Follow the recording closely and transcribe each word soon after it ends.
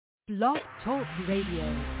Blog Talk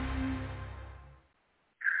Radio.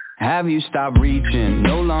 Have you stopped reaching,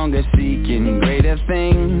 no longer seeking greater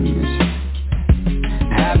things?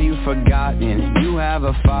 Have you forgotten you have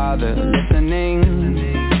a Father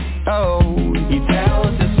listening? Oh, He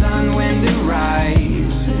tells the sun when to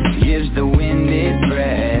rise, gives the wind its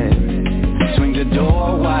breath, swings the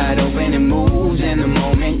door wide open and moves in the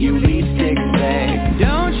moment you least expect.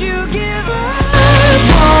 Don't you give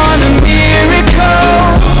up on a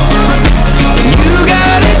miracle. You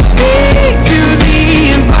gotta speak to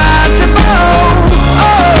the impossible.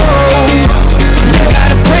 Oh, you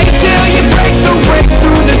gotta pray till you break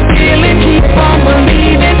through the ceiling. Keep on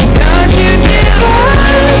believing. Don't you give up.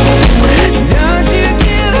 Don't you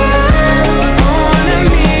give up on a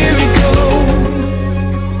miracle.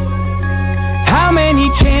 How many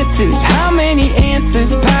chances, how many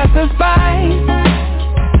answers pass us by?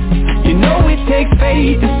 You know it takes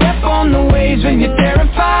faith to step on the waves when you're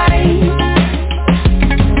terrified.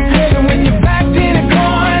 And when you're backed in a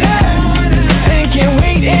corner and can't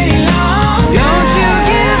wait any longer, don't you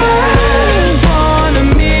give up on a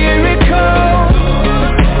miracle.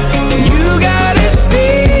 You gotta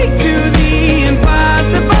speak to the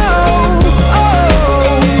impossible.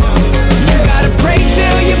 Oh, you gotta pray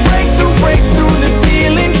till you break through the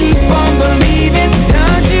ceiling. Keep on believing.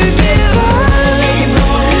 Don't you give up.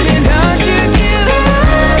 Don't you give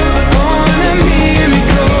up on a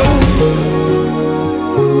miracle.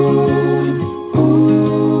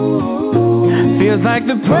 Feels like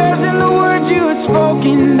the prayers and the words you had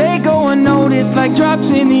spoken, they go unnoticed like drops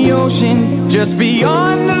in the ocean. Just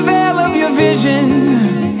beyond the veil of your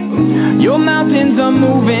vision, your mountains are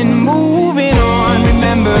moving on.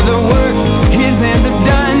 Remember the work His hands have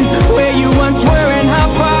done, where you once were and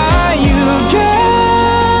how far you've come.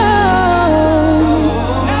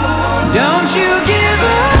 Don't you give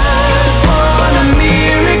up on a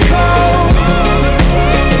miracle.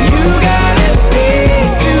 You gotta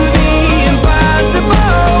speak to the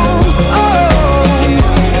impossible. Oh,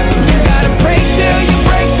 you gotta pray till you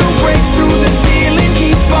break through the ceiling.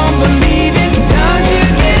 Keep on believing. Don't you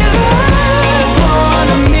give up on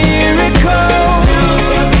a miracle.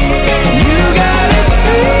 You gotta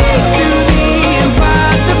speak to the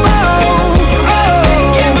impossible. Oh,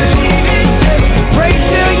 pray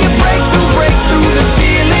till you break through the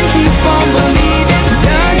ceiling. Keep on believing.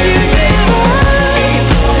 Don't you give up.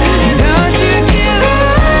 Don't you give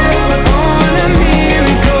up on a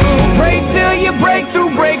miracle. Pray till you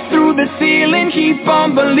break through the ceiling. Keep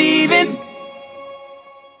on believing.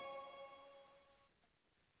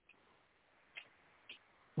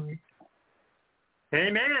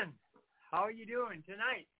 Amen. How are you doing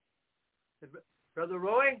tonight? Brother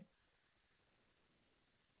Roy?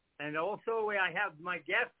 And also I have my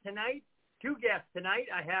guest tonight, two guests tonight.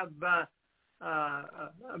 I have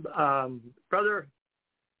Brother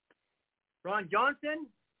Ron Johnson,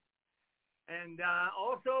 and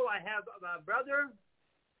also I have Brother,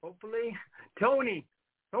 hopefully, Tony.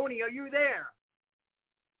 Tony, are you there?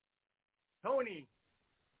 Tony.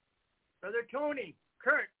 Brother Tony.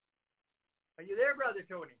 Kurt. Are you there, Brother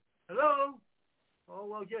Tony? Hello? Oh,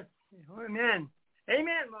 well, just, amen.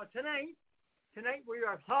 Amen. Well, tonight we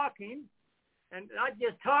are talking, and not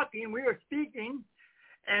just talking, we are speaking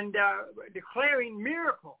and declaring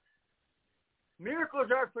miracles.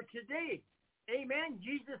 Miracles are for today. Amen.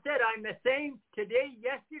 Jesus said, I'm the same today,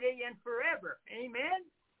 yesterday, and forever. Amen.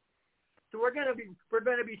 So we're going to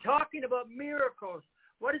be talking about miracles.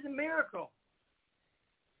 What is a miracle?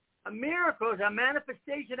 A miracle is a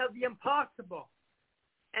manifestation of the impossible,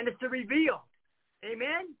 and it's a reveal.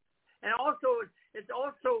 Amen. And also, it's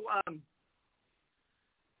also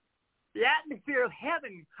the atmosphere of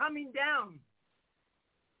heaven coming down,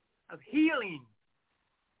 of healing,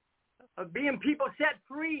 of being people set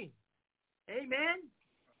free. Amen.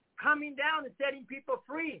 Coming down and setting people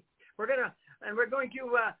free. We're going to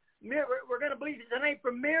believe tonight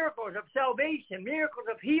for miracles of salvation, miracles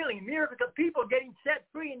of healing, miracles of people getting set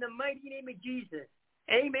free in the mighty name of Jesus.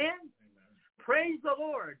 Amen. Praise the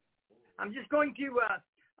Lord. I'm just going to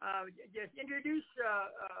just introduce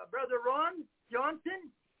Brother Ron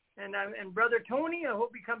Johnson and Brother Tony. I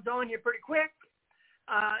hope he comes on here pretty quick.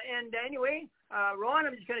 And anyway, Ron,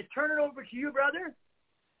 I'm just going to turn it over to you, brother,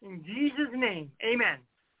 in Jesus' name. Amen.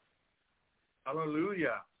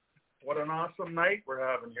 Hallelujah. What an awesome night we're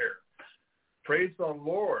having here. Praise the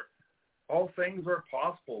Lord. All things are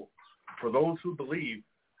possible for those who believe.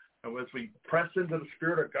 And as we press into the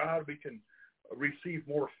Spirit of God, we can receive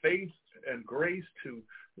more faith and grace to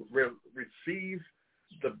receive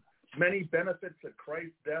the many benefits that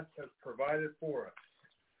Christ's death has provided for us.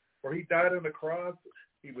 For He died on the cross,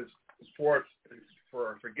 He was for us for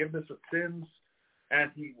our forgiveness of sins,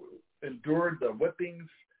 and he endured the whippings,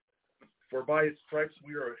 for by his stripes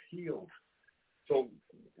we are healed. So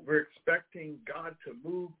we're expecting God to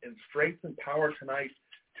move in strength and power tonight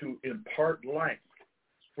to impart life.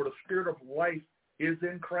 For the Spirit of life is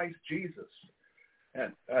in Christ Jesus.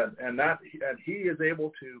 And he is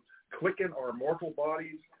able to quicken our mortal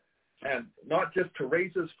bodies, and not just to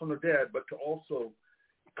raise us from the dead, but to also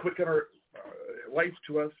quicken our life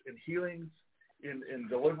to us in healings, in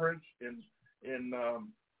deliverance, in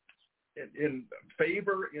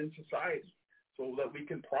favor in society, so that we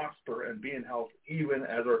can prosper and be in health even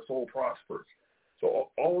as our soul prospers.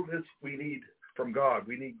 So all of this we need from God.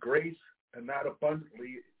 We need grace, and that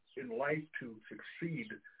abundantly in life to succeed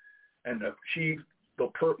and achieve the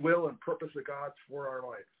will and purpose of God for our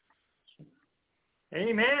life.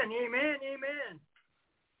 Amen, amen, amen.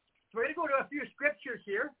 So we're going to go to a few scriptures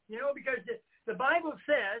here, because the Bible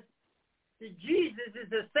says that Jesus is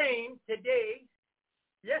the same today,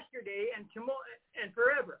 yesterday, and tomorrow, and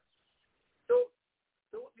forever. So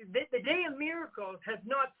the day of miracles has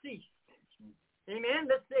not ceased. Amen?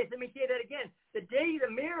 Let me say that again. The day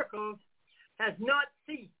of miracles has not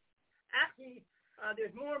ceased. Actually,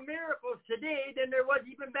 there's more miracles today than there was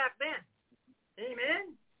even back then.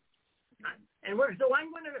 Amen? And we're just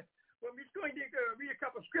going to read a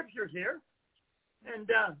couple of scriptures here. And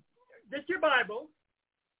get your Bible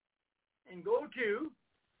and go to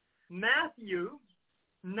Matthew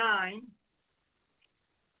 9:27.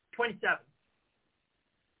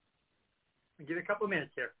 I'll give you a couple of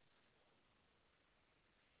minutes here.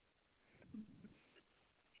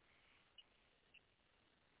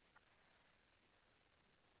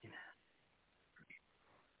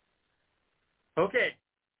 Okay.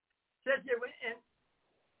 It says here,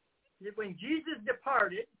 when Jesus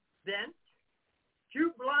departed, then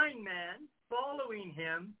 2 blind men following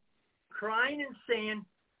him, crying and saying,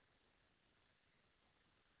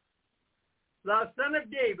 "Thou Son of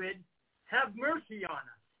David, have mercy on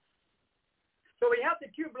us." So we have the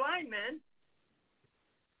 2 blind men.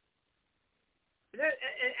 And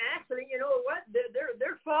actually, you know what?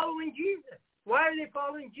 They're following Jesus. Why are they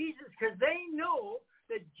following Jesus? Because they know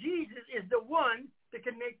that Jesus is the one that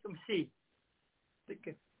can make them see.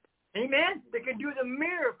 Amen? They can do the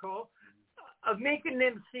miracle of making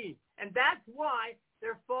them see. And that's why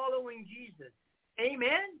they're following Jesus.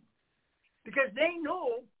 Amen? Because they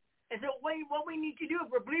know, and so what we need to do, if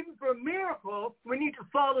we're believing for a miracle, we need to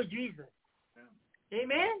follow Jesus.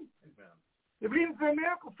 Amen? Amen. If we're believing for a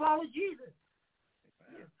miracle, follow Jesus.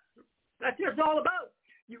 Amen. That's what it's all about.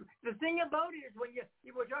 The thing about it is when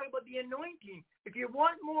you were talking about the anointing, if you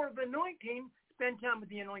want more of the anointing, spend time with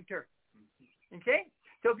the anointer. Okay?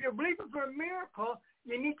 So if you're believing for a miracle,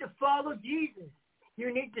 you need to follow Jesus.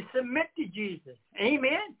 You need to submit to Jesus.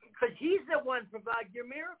 Amen? Because he's the one who provides your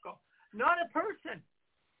miracle, not a person.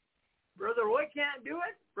 Brother Roy can't do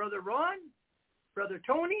it. Brother Ron, Brother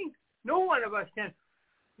Tony, no one of us can.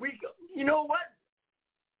 You know what?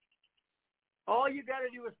 All you got to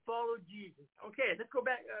do is follow Jesus. Okay, let's go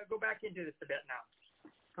back into this a bit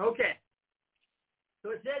now. Okay.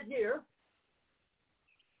 So it says here.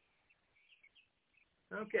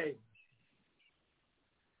 Okay.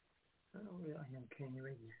 Oh, yeah, okay, you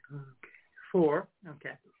read this. Okay. 4.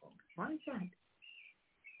 Okay. Why is that?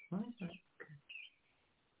 Okay.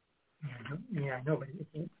 Yeah, I know, but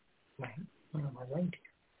it's right. One of my right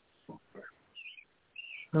here.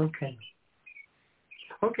 Okay.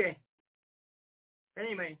 Okay.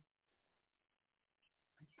 Anyway.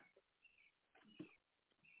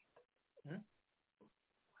 Huh?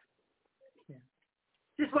 Yeah.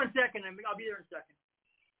 Just 1 second. I'll be there in a second.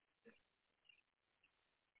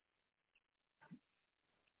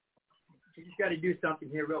 You just got to do something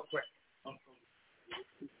here real quick.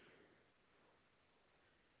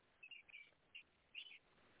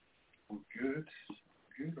 Oh, good.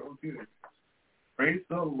 Good, oh, good. Praise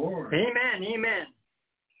the Lord. Amen, amen.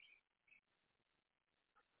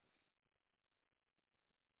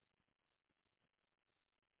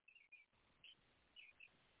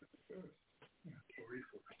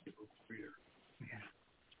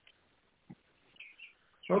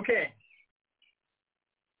 Okay.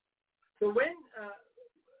 So when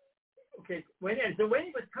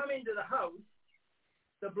he was coming to the house,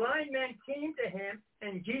 the blind man came to him,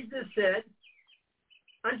 and Jesus said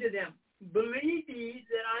unto them, "Believe ye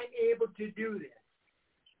that I'm able to do this."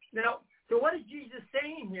 Now, so what is Jesus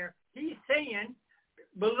saying here? He's saying,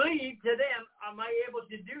 believe to them, am I able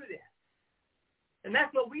to do this? And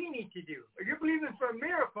that's what we need to do. If you're believing for a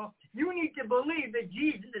miracle, you need to believe that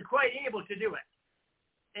Jesus is quite able to do it.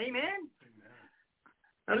 Amen? Amen.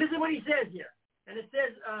 Now listen what he says here. And it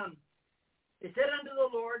says, They said unto the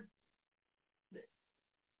Lord,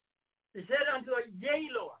 they said unto the yea,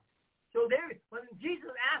 Lord. So there, when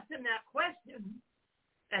Jesus asked them that question,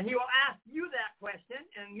 and he will ask you that question,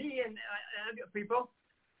 and me and other people,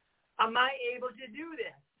 am I able to do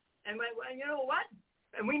this? And you know what?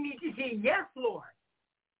 And we need to say, yes, Lord.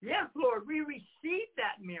 Yes, Lord, we received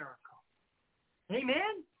that miracle.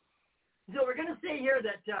 Amen? So we're going to say here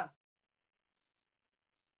that,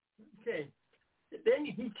 okay, then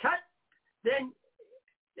he touched, then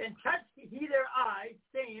touched he their eyes,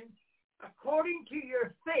 saying, according to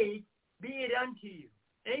your faith, be it unto you.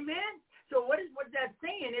 Amen? So what that's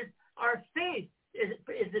saying is our faith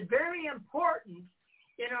is very important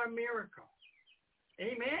in our miracle.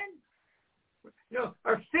 Amen? No,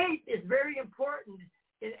 our faith is very important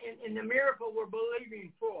in the miracle we're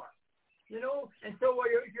believing for. You know, and so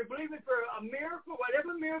if you're believing for a miracle,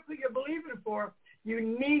 whatever miracle you're believing for, you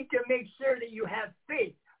need to make sure that you have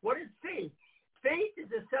faith. What is faith? Faith is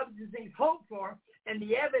the substance of things hoped for and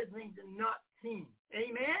the evidence of things not seen.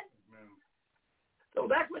 Amen? Amen. So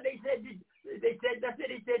that's what they said. That's what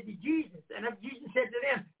they said to Jesus. And Jesus said to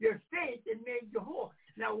them, your faith has made you whole.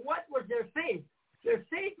 Now, what was their faith? Their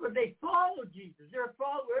faith was they followed Jesus. They were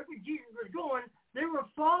following wherever Jesus was going. They were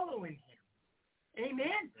following him.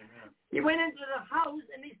 Amen? Amen. He went into the house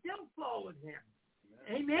and they still followed him.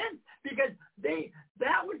 Amen? Because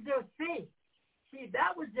that was their faith. See,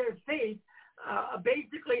 that was their faith,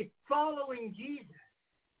 basically following Jesus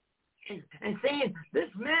and saying,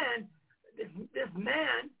 this man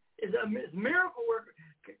is a miracle worker,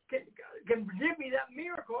 can give me that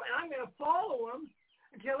miracle, and I'm going to follow him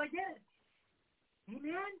until I get it.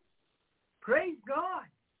 Amen? Praise God.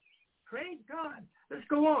 Praise God. Let's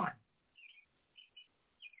go on.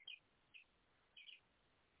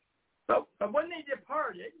 But when they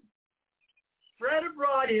departed, spread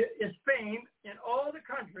abroad his fame in all the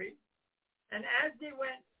country, and as they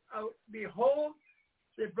went out, behold,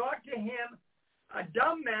 they brought to him a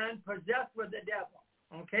dumb man possessed with the devil.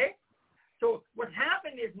 Okay? So what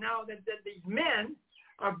happened is now that these men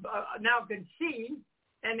are now can see,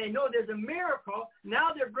 and they know there's a miracle.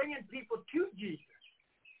 Now they're bringing people to Jesus.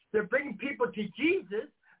 They're bringing people to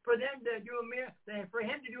Jesus for them to do for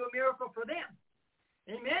him to do a miracle for them.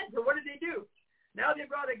 Amen? So what did they do? Now they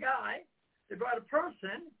brought a guy, they brought a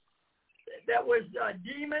person that was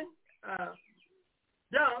demon,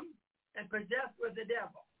 dumb, and possessed with the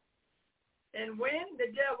devil. And when the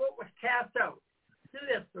devil was cast out, to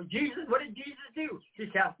this, so Jesus, what did Jesus do? He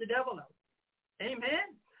cast the devil out.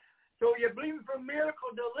 Amen? So you're believing for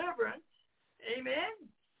miracle deliverance. Amen?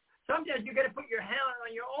 Sometimes you got to put your hand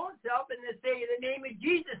on your own self and then say, in the name of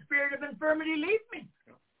Jesus, spirit of infirmity, leave me.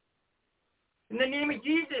 In the name of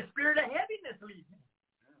Jesus, spirit of heaviness, leave me.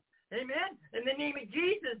 Amen? In the name of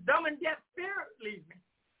Jesus, dumb and deaf spirit, leave me.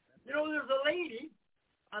 You know, there's a lady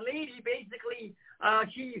basically,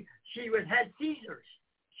 she had seizures.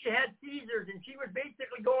 She had seizures, and she was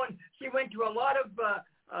basically she went to a lot of,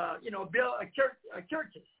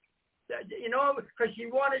 churches, because she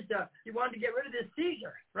wanted to get rid of this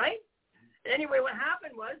seizure, right? Anyway, what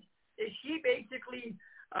happened was, she basically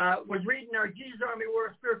was reading our Jesus Army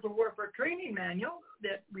War Spiritual Warfare Training Manual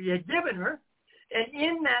that we had given her, and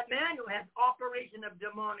in that manual has operation of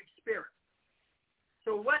demonic spirits.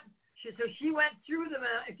 So she went through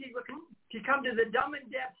she come to the dumb and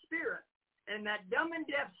deaf spirit, and that dumb and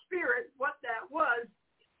deaf spirit, what that was,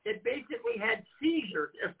 it basically had seizures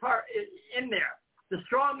as part in there. The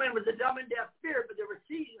strong man was a dumb and deaf spirit, but there were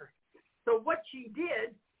seizures. So what she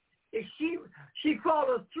did is she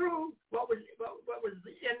followed through what was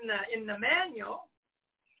in the manual,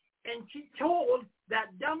 and she told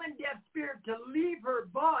that dumb and deaf spirit to leave her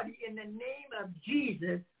body in the name of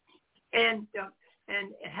Jesus, and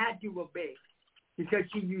it had to obey because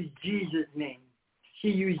she used Jesus' name. She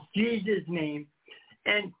used Jesus' name,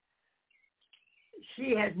 and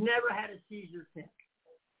she has never had a seizure since.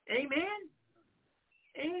 Amen?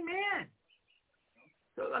 Amen.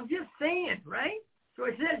 So I'm just saying, right? So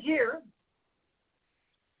it says here,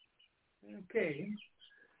 okay,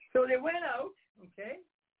 so they went out, okay,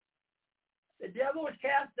 the devil was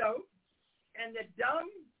cast out, and the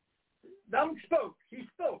dumb spoke, he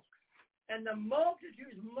spoke, and the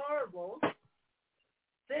multitudes marveled,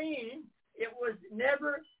 saying it was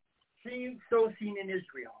never seen in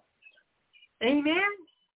Israel. Amen?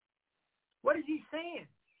 What is he saying?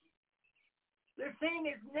 They're saying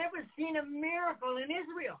they've never seen a miracle in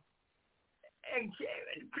Israel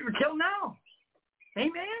until now.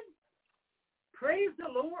 Amen? Praise the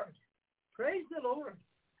Lord. Praise the Lord.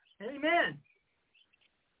 Amen.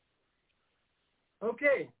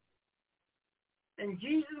 Okay. And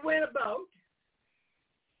Jesus went about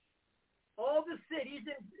all the cities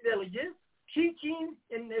and villages, teaching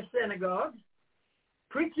in their synagogues,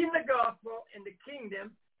 preaching the gospel in the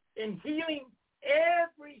kingdom, and healing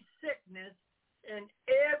every sickness and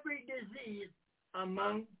every disease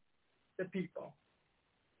among the people.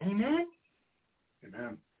 Amen?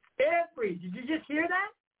 Amen. Did you just hear that?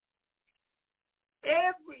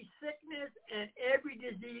 Every sickness and every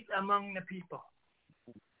disease among the people.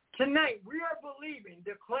 Tonight, we are believing,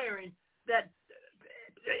 declaring that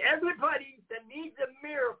everybody that needs a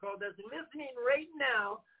miracle that's listening right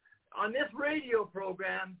now on this radio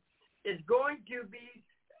program is going to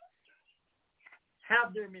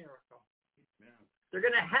have their miracle. Amen. They're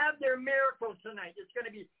going to have their miracle tonight. It's going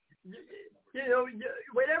to be,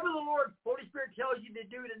 whatever the Lord, Holy Spirit tells you to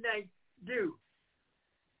do tonight, do.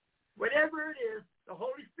 Whatever it is, the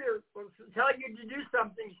Holy Spirit will tell you to do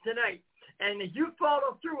something tonight. And if you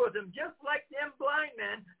follow through with them, just like them blind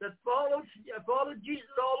men that followed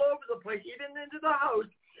Jesus all over the place, even into the house,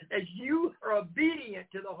 as you are obedient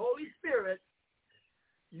to the Holy Spirit,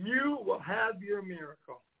 you will have your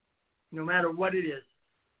miracle, no matter what it is.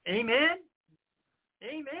 Amen?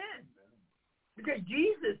 Amen. Because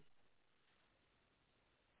Jesus,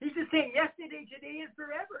 he's the same yesterday, today, and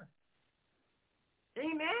forever.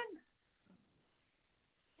 Amen?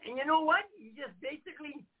 And you know what? You just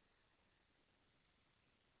basically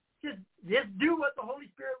just do what the Holy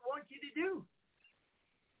Spirit wants you to do.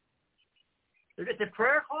 If it's a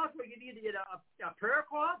prayer cloth, we can either get a prayer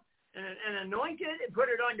cloth and anoint it and put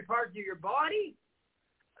it on your parts of your body.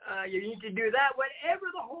 You need to do that. Whatever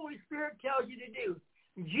the Holy Spirit tells you to do.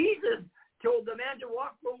 Jesus told the man to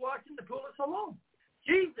wash in the pool of Siloam.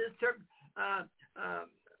 Jesus took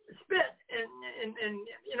spit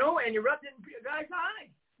and you rubbed it in a guy's eye.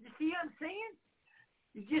 You see what I'm saying?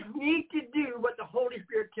 You just need to do what the Holy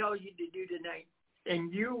Spirit tells you to do tonight,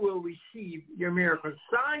 and you will receive your miracles.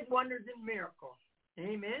 Signs, wonders, and miracles.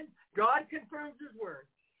 Amen? God confirms his word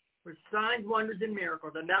with signs, wonders, and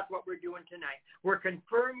miracles, and that's what we're doing tonight. We're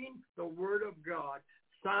confirming the word of God,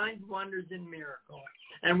 signs, wonders, and miracles.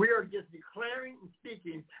 And we are just declaring and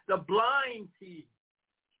speaking. The blind see.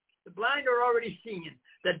 The blind are already seeing.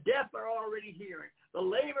 The deaf are already hearing. The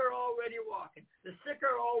lame are already walking. The sick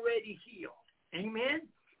are already healed. Amen?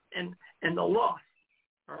 And the lost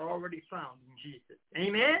are already found in Jesus.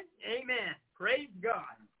 Amen? Amen. Praise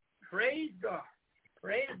God. Praise God.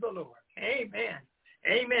 Praise the Lord. Amen.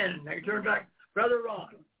 Amen. Now turn back, Brother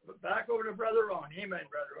Ron. Back over to Brother Ron. Amen,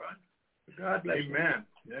 Brother Ron. God bless you. Amen.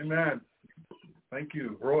 Amen. Thank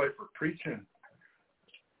you, Roy, for preaching.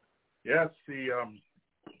 Yes, the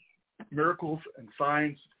miracles and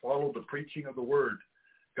signs follow the preaching of the word.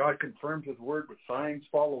 God confirms his word with signs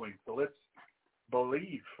following. So let's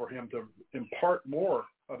believe for him to impart more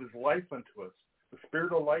of his life unto us. The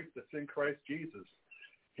spirit of life that's in Christ Jesus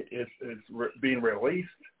is being released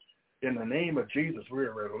in the name of Jesus. We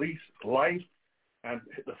are released life and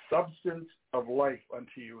the substance of life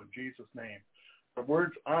unto you in Jesus' name. The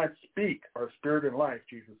words I speak are spirit and life,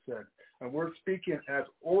 Jesus said. And we're speaking as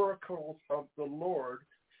oracles of the Lord,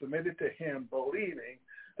 submitted to him, believing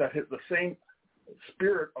that the same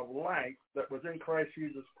spirit of life that was in Christ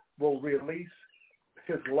Jesus will release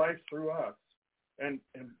his life through us and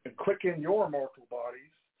quicken your mortal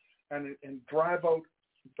bodies and drive out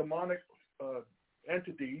demonic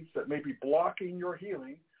entities that may be blocking your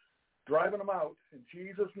healing, driving them out in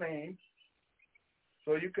Jesus' name,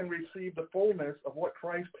 so you can receive the fullness of what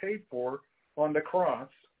Christ paid for on the cross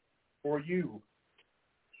for you.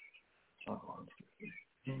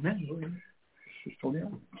 Amen.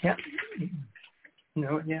 Yeah.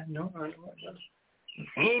 No.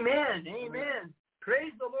 Amen. Amen.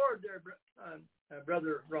 Praise the Lord there,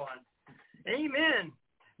 Brother Ron. Amen.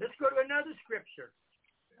 Let's go to another scripture.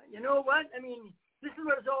 You know what? I mean, this is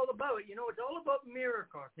what it's all about. It's all about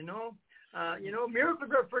miracles,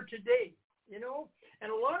 miracles are for today,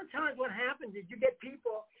 And a lot of times what happens is you get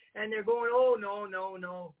people and they're going, oh, no,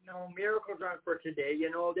 miracles aren't for today.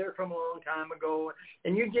 They're from a long time ago.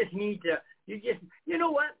 And you just need to, you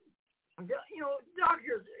know what?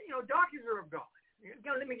 Doctors are of God.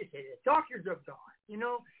 Let me just say this. Doctors are of God.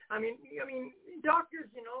 I mean,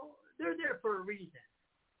 doctors, they're there for a reason.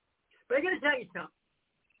 But I got to tell you something.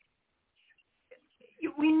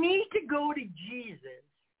 We need to go to Jesus,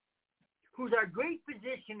 who's our great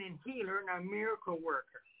physician and healer and our miracle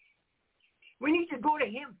worker. We need to go to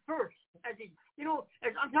him first. As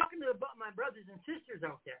I'm talking to my brothers and sisters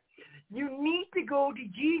out there. You need to go to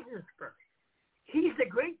Jesus first. He's the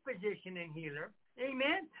great physician and healer.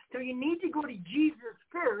 Amen? So you need to go to Jesus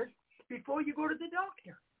first before you go to the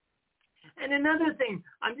doctor. And another thing,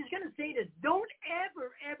 I'm just going to say this. Don't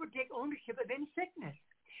ever take ownership of any sickness.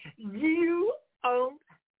 You don't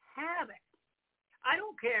have it. I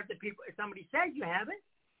don't care if somebody says you have it.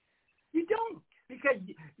 You don't, because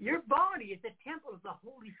your body is the temple of the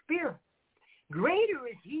Holy Spirit. Greater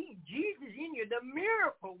is He, Jesus in you, the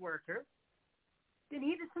miracle worker, than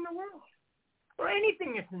he that's in the world, or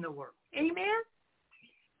anything that's in the world. Amen?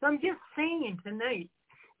 So I'm just saying tonight,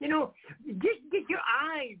 get your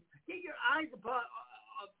eyes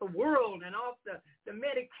off the world and off the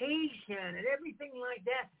medication and everything like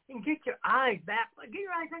that, and get your eyes back. Get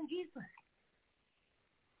your eyes on Jesus.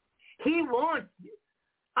 He wants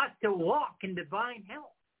us to walk in divine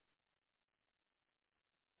health.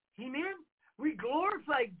 Amen? We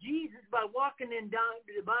glorify Jesus by walking in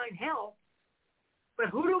divine health, but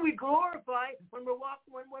who do we glorify when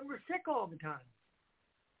we're sick all the time?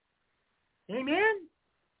 Amen?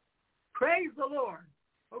 Praise the Lord.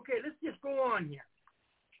 Okay, let's just go on here.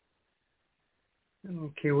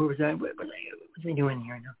 Okay, what was I doing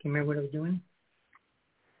here now? Can you remember what I was doing?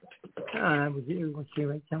 Let's see,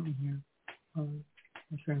 write something here.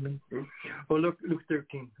 Luke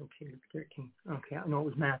 13. Okay, Luke 13. Okay, no, it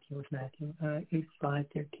was Matthew. 8:5,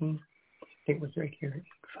 13. I think it was right here,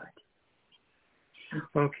 8:5.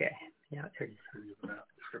 Okay, yeah, there it is.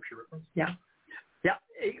 Scripture reference? Yeah.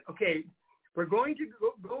 Okay, we're going to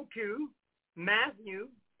go to Matthew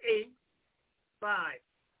 8:5.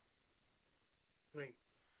 Right.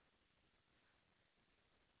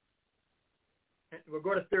 We'll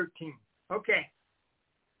go to 13. Okay.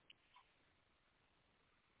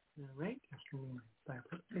 All right.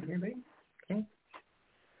 Okay.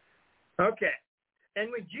 Okay.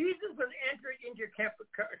 And when Jesus was entering into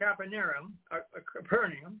Capernaum,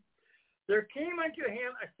 there came unto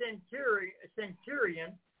him a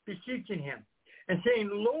centurion beseeching him, and saying,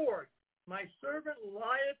 Lord, my servant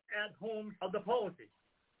lieth at home of the palsy,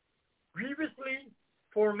 grievously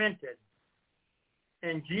tormented.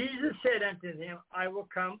 And Jesus said unto him, I will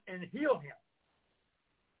come and heal him.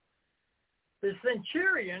 The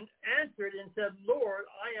centurion answered and said, Lord,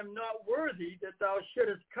 I am not worthy that thou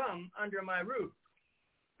shouldest come under my roof,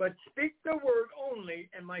 but speak the word only,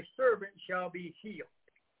 and my servant shall be healed.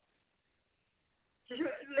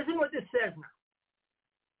 Listen what this says now.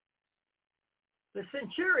 The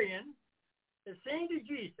centurion is saying to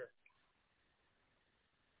Jesus,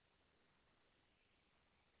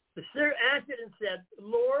 the centurion answered and said,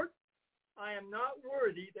 Lord, I am not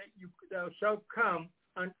worthy that thou shalt come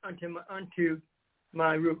unto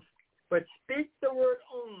my roof, but speak the word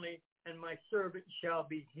only, and my servant shall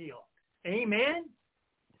be healed. Amen?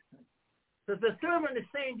 So the servant is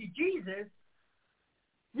saying to Jesus,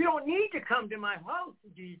 you don't need to come to my house,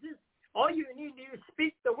 Jesus. All you need to do is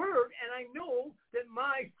speak the word, and I know that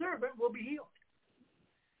my servant will be healed.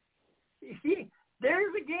 You see,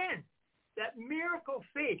 there's again that miracle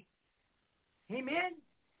faith. Amen?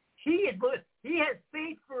 He has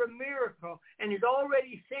faith for a miracle, and is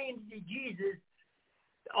already saying to Jesus,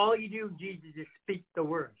 all you do, Jesus, is speak the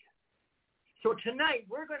word. So tonight,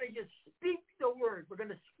 we're going to just speak the word. We're going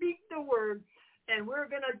to speak the word, and we're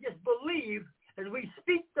going to just believe as we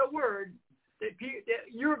speak the word that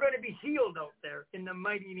you're going to be healed out there in the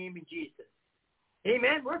mighty name of Jesus.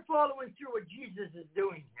 Amen? We're following through what Jesus is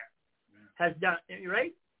doing here. Has done,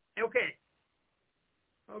 right? Okay.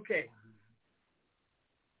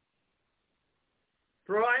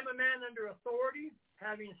 For I am a man under authority,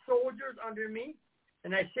 having soldiers under me,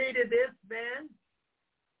 and I say to this man,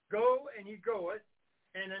 go, and he goeth,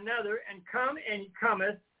 and another, and come, and he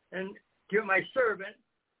cometh, and to my servant,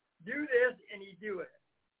 do this, and he doeth.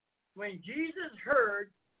 When Jesus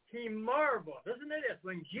heard, he marveled. Listen to this.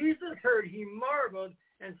 When Jesus heard, he marveled,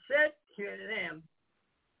 and said to them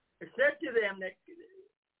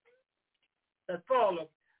that followed,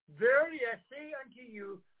 verily I say unto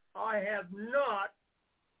you, I have not.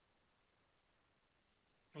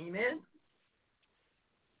 Amen.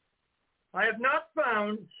 I have not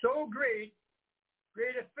found so great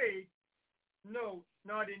a faith, no,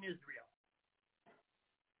 not in Israel.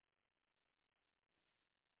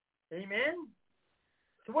 Amen.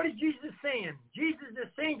 So what is Jesus saying? Jesus is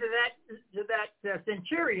saying to that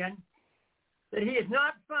centurion that he has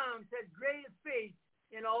not found such great a faith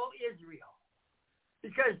in all Israel.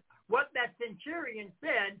 Because what that centurion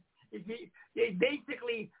said is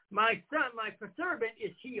basically, my servant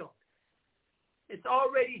is healed. It's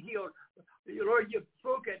already healed. Lord, you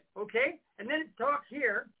spoke it, okay? And then it talks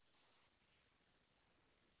here.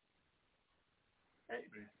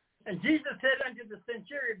 And Jesus said unto the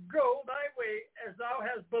centurion, go thy way as thou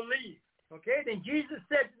hast believed. Okay? Then Jesus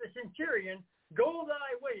said to the centurion, go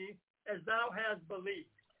thy way as thou hast believed.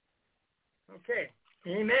 Okay.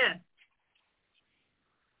 Amen.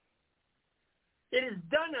 It is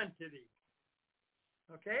done to thee.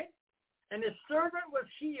 Okay? And his servant was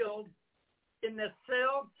healed in the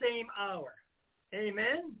same hour.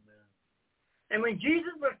 Amen? And when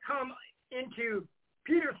Jesus would come into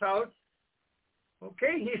Peter's house,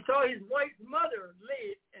 okay, he saw his wife's mother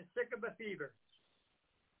laid and sick of a fever.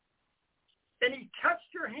 And he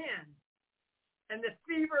touched her hand, and the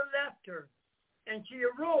fever left her, and she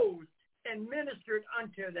arose and ministered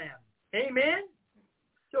unto them. Amen?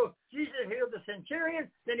 So Jesus healed the centurion,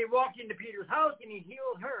 then he walked into Peter's house, and he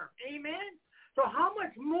healed her. Amen? So how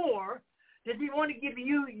much more does he want to give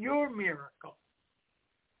you your miracle?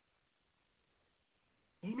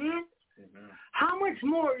 Amen? Amen. How much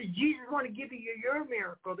more does Jesus want to give you your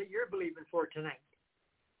miracle that you're believing for tonight?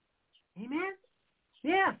 Amen?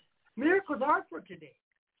 Yes, miracles are for today.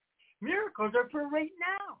 Miracles are for right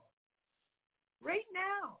now. Right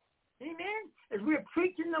now. Amen? As we're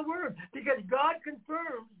preaching the word, because God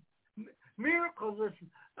confirms miracles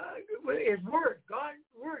with his word. God's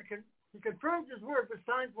word, he confirms his word with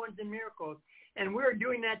signs, wonders, and miracles. And we're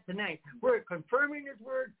doing that tonight. We're confirming his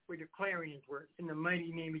word. We're declaring his word in the mighty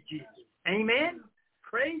name of Jesus. Amen?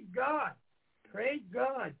 Praise God. Praise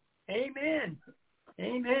God. Amen.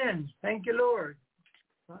 Amen. Thank you, Lord.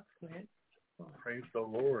 Praise the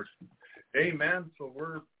Lord. Amen. So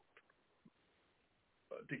we're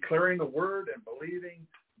declaring the word and believing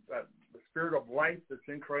that the spirit of life that's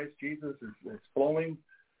in Christ Jesus is flowing.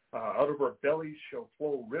 Out of our bellies shall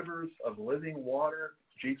flow rivers of living water.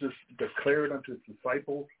 Jesus declared unto his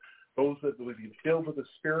disciples, those that would be filled with the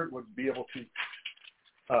Spirit would be able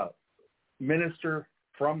to minister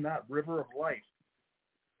from that river of life.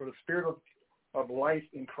 For the Spirit of life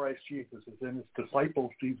in Christ Jesus is in his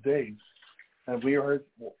disciples these days. And we are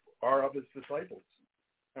of his disciples.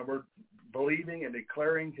 And we're believing and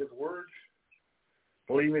declaring his word,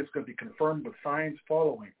 believing it's going to be confirmed with signs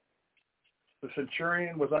following. The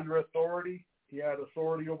centurion was under authority. He had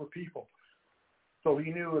authority over people. So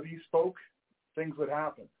he knew if he spoke, things would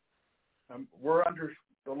happen. We're under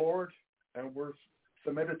the Lord, and we're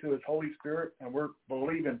submitted to his Holy Spirit, and we're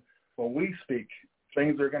believing when we speak,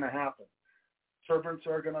 things are going to happen. Servants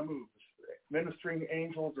are going to move. Ministering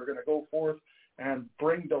angels are going to go forth and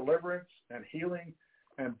bring deliverance and healing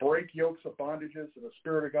and break yokes of bondages, and the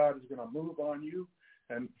Spirit of God is going to move on you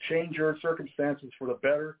and change your circumstances for the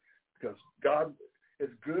better, because God is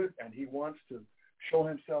good, and he wants to show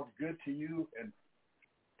himself good to you and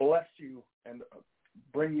bless you and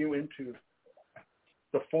bring you into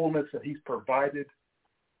the fullness that he's provided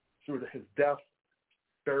through his death,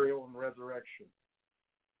 burial, and resurrection.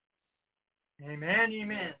 Amen,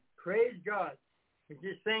 amen. Praise God. We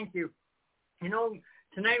just thank you. You know,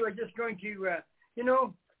 tonight we're just going to,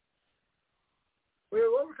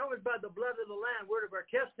 we're overcome by the blood of the Lamb, word of our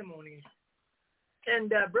testimonies. And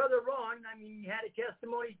Brother Ron, he had a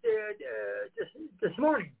testimony this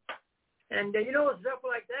morning. And, stuff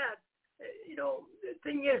like that, the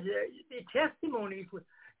thing is, the testimonies,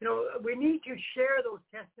 we need to share those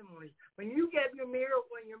testimonies. When you get your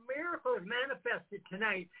miracle is manifested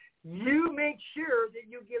tonight, you make sure that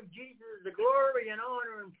you give Jesus the glory and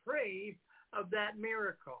honor and praise of that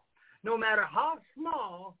miracle, no matter how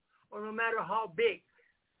small or no matter how big.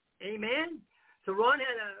 Amen? So Ron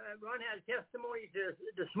had a testimony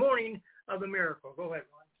this morning of a miracle. Go ahead,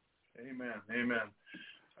 Ron. Amen. Amen.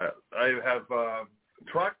 I have a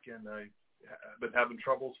truck, and I've been having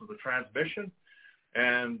troubles with the transmission.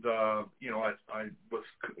 And, I was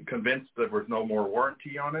convinced there was no more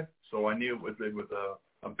warranty on it. So I knew it was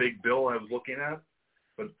a big bill I was looking at.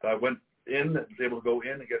 But I went in, was able to go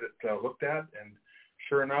in and get it looked at. And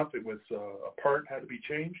sure enough, it was a part had to be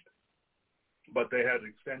changed. But they had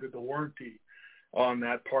extended the warranty on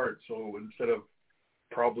that part. So instead of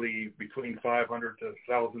probably between $500 to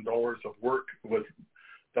 $1,000 of work was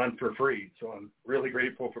done for free. So I'm really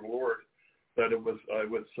grateful for the Lord that I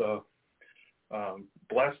was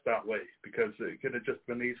blessed that way, because it could have just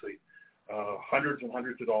been easily hundreds and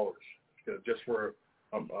hundreds of dollars just for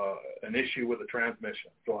an issue with the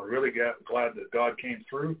transmission. So I'm really glad that God came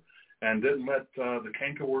through and didn't let the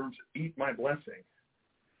cankerworms eat my blessing.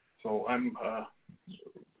 So I'm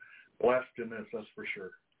blessed in this, that's for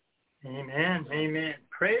sure. Amen. Amen.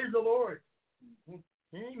 Praise the Lord.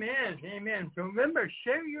 Amen. Amen. So remember,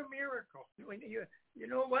 share your miracle. You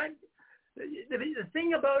know what? The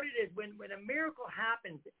thing about it is when a miracle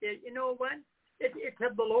happens, you know what? It's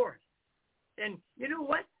of the Lord. And you know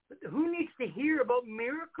what? Who needs to hear about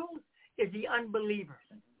miracles is the unbelievers.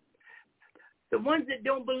 The ones that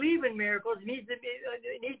don't believe in miracles need to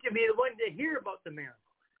be the ones that hear about the miracles.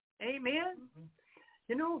 Amen? Mm-hmm.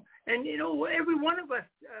 Every one of us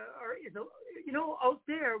out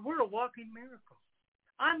there, we're a walking miracle.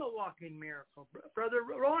 I'm a walking miracle. Brother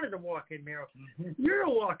Ron is a walking miracle. You're a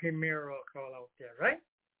walking miracle out there, right?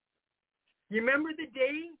 You remember the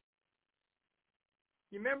day?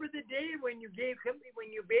 You remember the day when you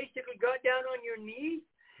basically got down on your knees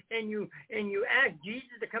and you asked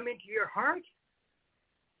Jesus to come into your heart?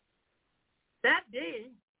 That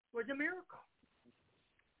day was a miracle.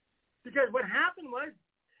 Because what happened was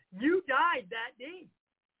you died that day.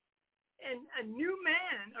 And a new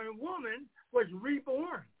man or a woman was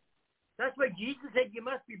reborn. That's why Jesus said you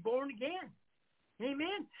must be born again.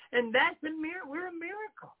 Amen. And that's we're a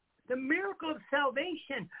miracle. The miracle of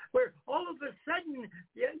salvation, where all of a sudden,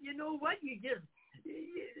 you know what? You're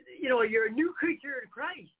a new creature in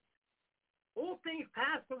Christ. Old things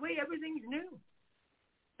passed away. Everything's new.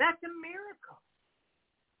 That's a miracle.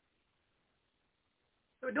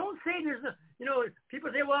 So don't say there's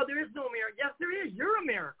people say, well, there is no miracle. Yes, there is. You're a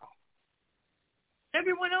miracle.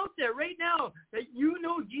 Everyone out there right now that you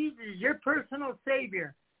know Jesus is your personal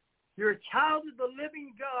Savior, you're a child of the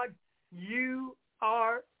living God, you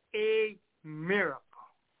are a miracle.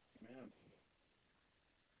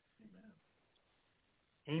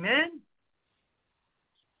 Amen. Amen?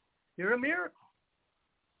 You're a miracle.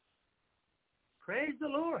 Praise the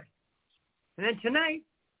Lord. And then tonight,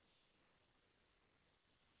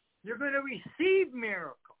 you're going to receive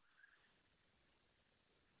miracles.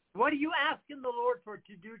 What are you asking the Lord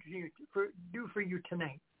to do for you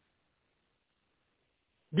tonight?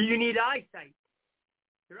 Do you need eyesight?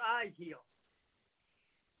 Your eyes healed.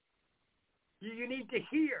 Do you need to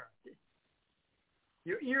hear?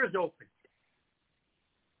 Your ears opened.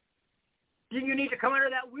 Do you need to come out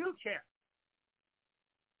of that wheelchair?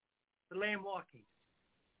 The lame walking.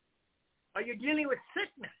 Are you dealing with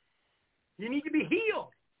sickness? You need to be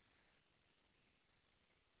healed.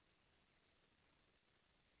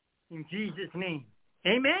 In Jesus' name.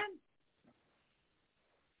 Amen?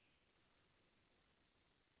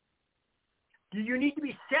 Do you need to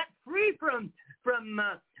be set free from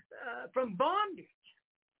bondage?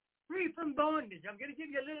 Free from bondage. I'm going to give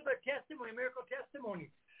you a little bit of testimony, miracle testimony.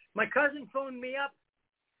 My cousin phoned me up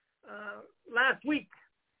last week.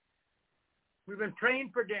 We've been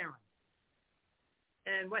praying for Darren.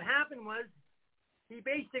 And what happened was, I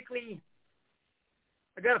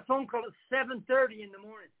got a phone call at 7:30 in the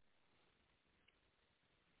morning.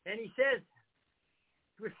 And he says,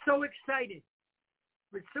 he was so excited.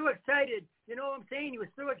 He was so excited. You know what I'm saying? He was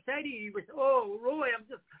so excited. He was, oh, Roy,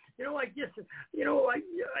 the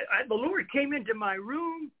Lord came into my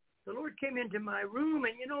room. The Lord came into my room,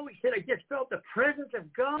 and, he said, I just felt the presence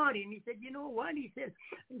of God. And he said, you know what? He said,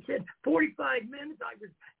 45 minutes, I was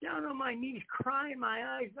down on my knees crying my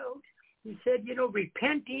eyes out. He said,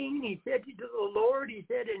 repenting. He said to the Lord, he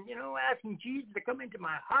said, and, asking Jesus to come into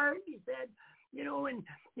my heart. He said, he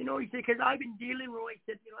said, because I've been dealing, Roy, he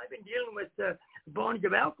said, I've been dealing with bondage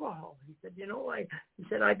of alcohol. He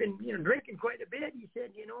said, I've been, drinking quite a bit. He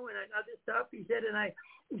said, and other stuff. He said,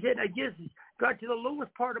 I just got to the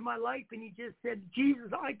lowest part of my life, and he just said,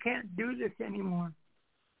 Jesus, I can't do this anymore.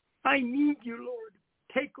 I need you, Lord.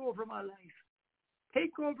 Take over my life.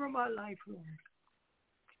 Take over my life, Lord.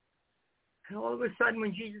 And all of a sudden,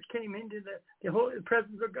 when Jesus came into the holy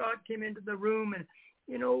presence of God came into the room, and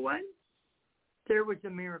you know what? There was a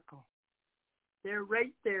miracle.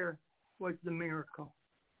 Right there was the miracle.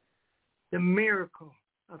 The miracle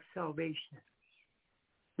of salvation.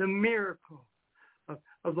 The miracle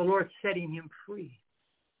of the Lord setting him free.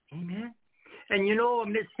 Amen? And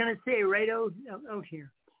I'm just going to say right out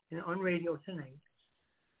here on radio tonight.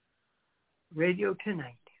 Radio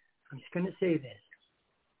tonight. I'm just going to say this.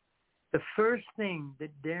 The first thing that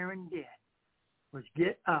Darren did was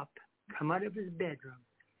get up, come out of his bedroom,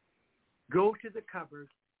 go to the cupboard,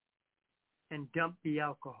 and dump the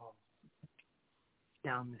alcohol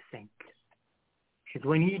down the sink. Because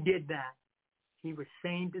when he did that, he was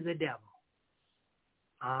saying to the devil,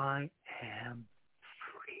 I am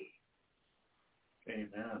free.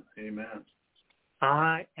 Amen. Amen.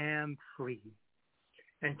 I am free.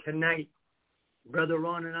 And tonight, Brother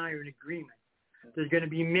Ron and I are in agreement. There's going to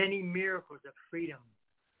be many miracles of freedom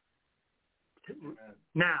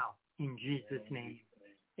now, in Jesus' name.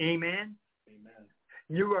 Amen. Amen.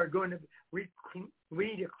 You are going to, we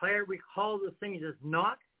declare, we call those things as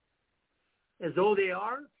not, as though they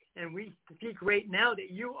are, and we speak right now that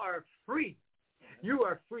you are free. You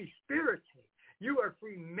are free spiritually. You are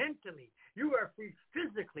free mentally. You are free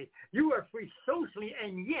physically. You are free socially,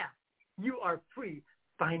 and yes, you are free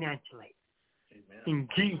financially. Amen. In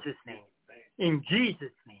Jesus' name. In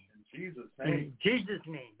Jesus' name. In Jesus' name. In Jesus'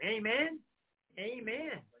 name. Amen.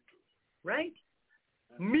 Amen. Right?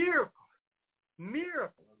 Miracles.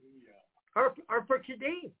 Miracles. are for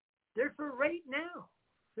today. They're for right now.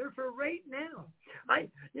 They're for right now.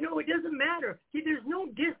 It doesn't matter. See, there's no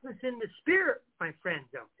distance in the spirit, my friends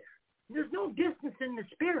out there. There's no distance in the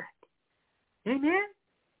spirit. Amen?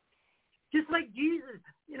 Just like Jesus,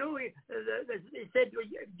 they said,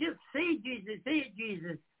 just say Jesus, say it,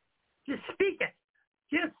 Jesus. Just speak it.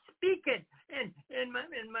 Just speak it, and my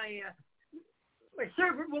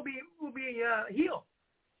servant will be healed.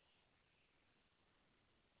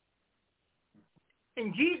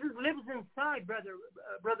 And Jesus lives inside Brother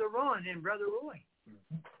Ron and Brother Roy.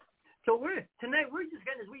 Mm-hmm. So tonight we're just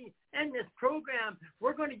going to, as we end this program,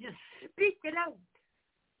 we're going to just speak it out.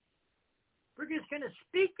 We're just going to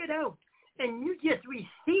speak it out, and you just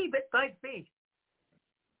receive it by faith.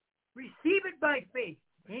 Receive it by faith.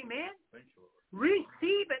 Amen. Thank you, Lord.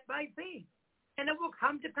 Receive it by faith, and it will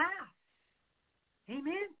come to pass.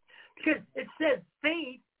 Amen. Because it says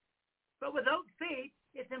faith, but without faith,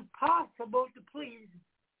 it's impossible to please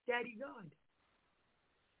Daddy God.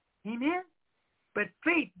 Amen? But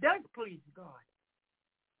faith does please God.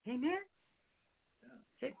 Amen?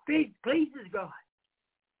 Yeah. Faith pleases God.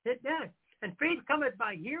 It does. And faith cometh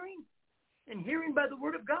by hearing, and hearing by the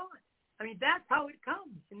word of God. I mean, that's how it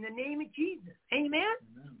comes, in the name of Jesus. Amen?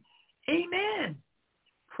 Amen. Amen.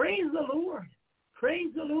 Praise the Lord.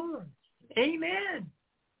 Praise the Lord. Amen.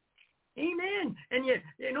 Amen. And if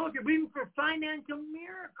you're believing for a financial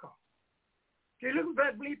miracle, if you're looking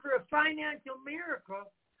for a financial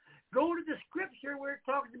miracle, go to the scripture where it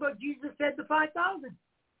talks about Jesus fed the 5,000.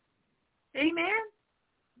 Amen.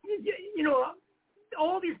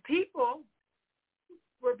 All these people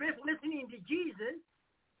were listening to Jesus,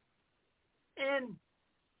 and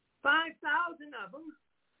 5,000 of them,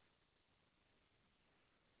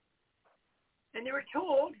 and they were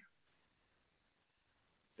told,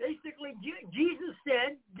 basically, Jesus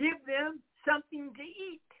said, give them something to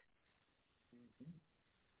eat. Mm-hmm.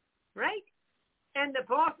 Right? And the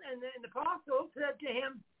apostle said to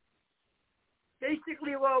him,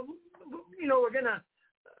 basically, well, we're going to,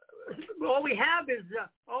 all we have is the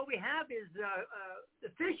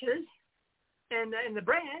fishes and the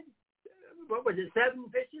bread. What was it, 7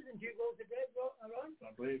 fishes and 2 loaves of bread, Ron?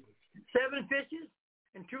 I believe it. 7 fishes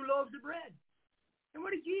and 2 loaves of bread. And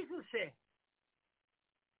what did Jesus say?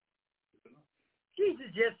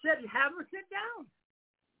 Jesus just said, have them sit down.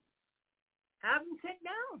 Have them sit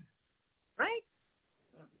down. Right?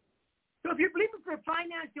 So if you're believing for a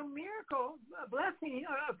financial miracle, a blessing,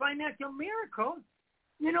 a financial miracle,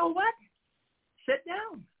 you know what? Sit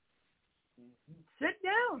down. Mm-hmm. Sit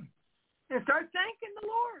down and start thanking the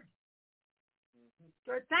Lord. Mm-hmm.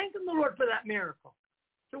 Start thanking the Lord for that miracle.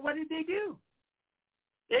 So what did they do?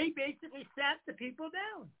 They basically sat the people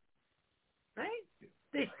down. Right?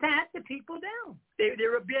 They sat the people down. They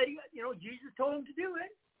were obedient. Jesus told them to do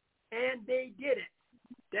it, and they did it.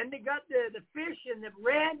 Then they got the fish and the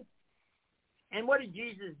bread, and what did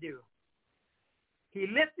Jesus do? He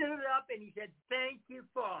lifted it up, and he said, thank you,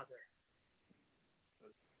 Father.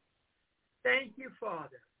 Thank you,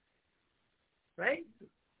 Father. Right?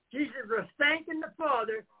 Jesus was thanking the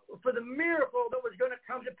Father for the miracle that was going to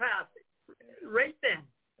come to pass right then.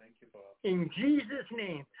 Thank you, Father. In Jesus'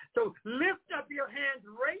 name. So lift up your hands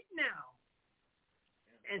right now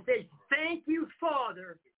and say, thank you,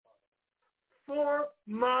 Father, for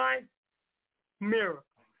my miracle.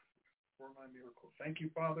 For my miracle. Thank you,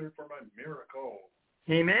 Father, for my miracle.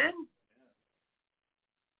 Amen?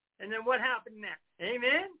 And then what happened next?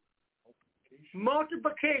 Amen?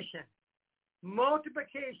 Multiplication.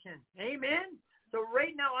 Multiplication. Amen? So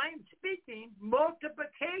right now I am speaking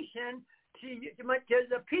multiplication to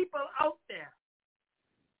the people out there.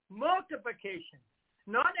 Multiplication.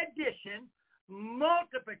 Not addition.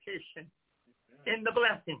 Multiplication. Amen. In the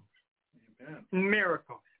blessings. Amen.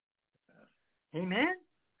 Miracles. Amen?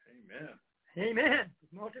 Amen. Amen.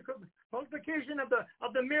 Multiplication of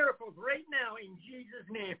the miracles right now in Jesus'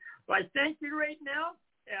 name. So I thank you right now.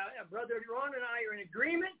 Brother Ron and I are in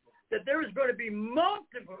agreement that there is going to be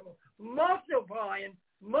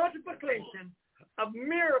multiplication of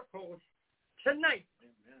miracles tonight.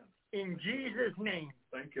 Amen. In Jesus' name.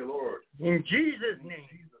 Thank you, Lord. In Jesus'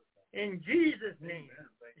 name. In Jesus' name.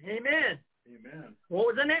 Amen. Amen. What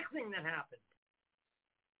was the next thing that happened?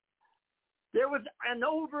 There was an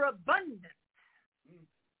overabundance.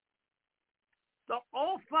 So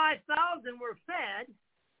all 5,000 were fed.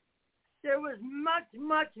 There was much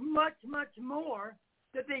more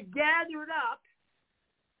that they gathered up.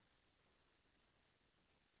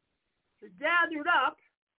 They gathered up,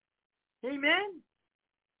 amen,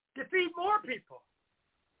 to feed more people.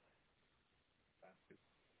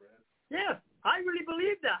 Yes, I really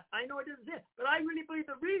believe that. I know it doesn't say, but I really believe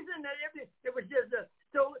the reason that it was just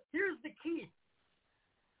so here's the key.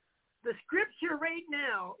 The scripture right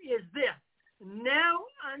now is this: now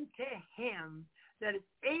unto him that is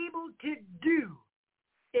able to do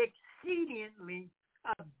exceedingly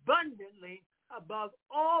abundantly above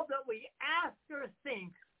all that we ask or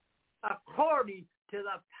think, according to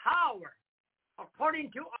the power, according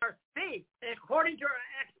to our faith, according to our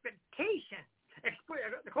expectation,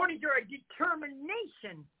 according to our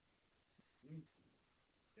determination.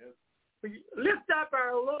 Yes. We lift up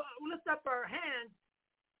our hands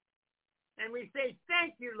and we say,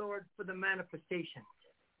 thank you, Lord, for the manifestations.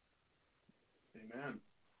 Amen.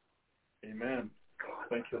 Amen.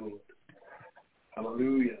 Thank you, Lord.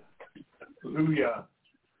 Hallelujah. Hallelujah.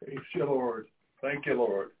 Praise you, Lord. Thank you,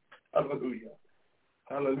 Lord. Hallelujah.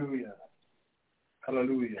 Hallelujah.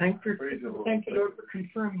 Hallelujah. Thank you, Lord. Thank you, Lord, for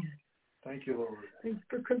confirming it. Thank you, Lord. Thank you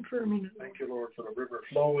for confirming it. Thank you, Lord, for the river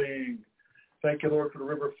flowing. Thank you, Lord, for the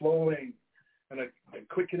river flowing and a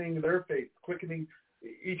quickening their faith, quickening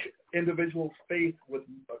each individual's faith with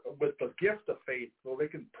the gift of faith so they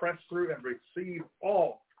can press through and receive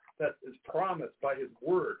all that is promised by his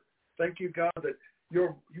word. Thank you, God, that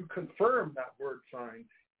you confirm that word sign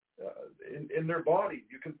in their body.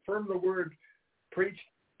 You confirm the word preached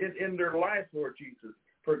in their life, Lord Jesus.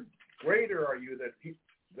 For greater are you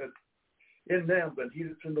that in them than he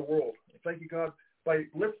that's in the world. Thank you, God. By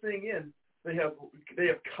listening in, they have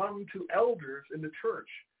come to elders in the church.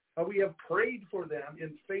 We have prayed for them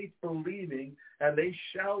in faith, believing, and they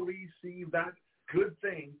shall receive that good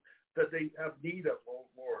thing that they have need of, oh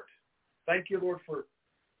Lord. Thank you, Lord, for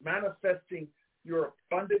manifesting your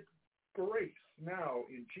abundant grace now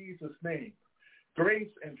in Jesus' name.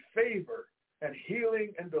 Grace and favor and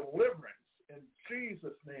healing and deliverance in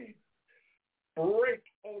Jesus' name. Break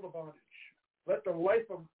all the bondage. Let the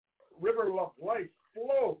river of life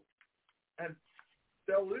flow and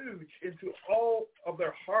deluge into all of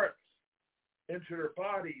their hearts, into their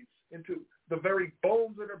bodies, into the very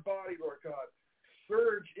bones of their body, Lord God.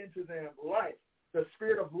 Surge into them life, the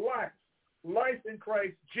spirit of life, life in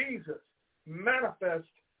Christ Jesus, manifest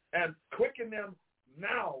and quicken them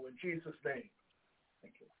now in Jesus' name.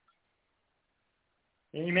 Thank you.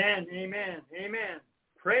 Amen, amen, amen.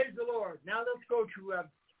 Praise the Lord. Now let's go to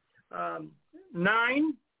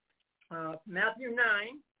Matthew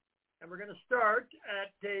 9, and we're going to start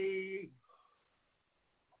at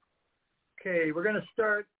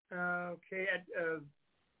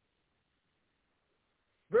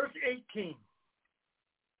verse 18.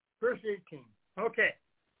 Verse 18. Okay.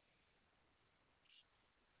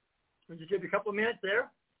 We'll just give you a couple of minutes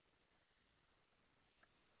there.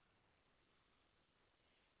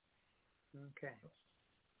 Okay.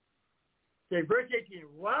 Okay, verse 18.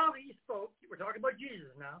 While he spoke, we're talking about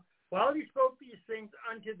Jesus now. While he spoke these things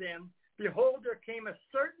unto them, behold, there came a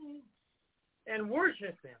certain and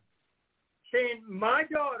worshipped him, saying, my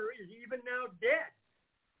daughter is even now dead.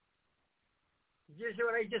 Did you hear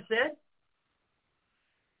what I just said?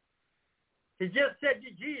 He just said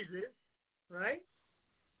to Jesus, right?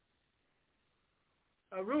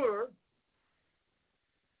 A ruler,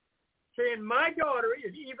 saying, my daughter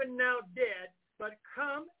is even now dead, but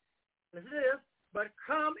come, listen to this, but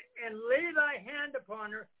come and lay thy hand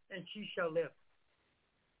upon her, and she shall live.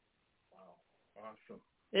 Wow. Awesome.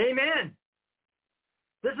 Amen.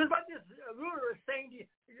 This is what this ruler is saying.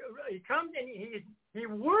 He comes and he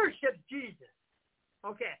worships Jesus.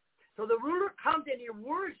 Okay. So the ruler comes and he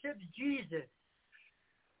worships Jesus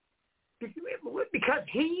because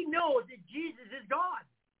he knows that Jesus is God.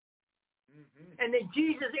 Mm-hmm. And that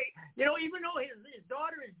Jesus, even though his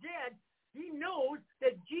daughter is dead, he knows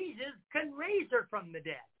that Jesus can raise her from the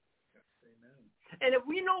dead. Yes, amen. And if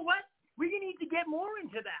we know what, we need to get more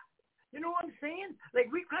into that. You know what I'm saying? Like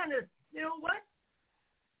we kind of, you know what?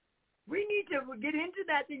 We need to get into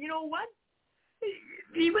that. You know what?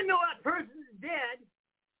 Even though that person is dead,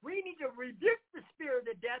 we need to rebuke the spirit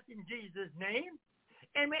of death in Jesus' name,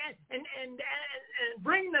 and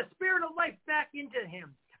bring the spirit of life back into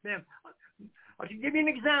him. Man, I'll give you an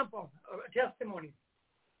example, a testimony.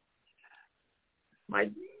 My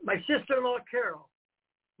sister-in-law Carol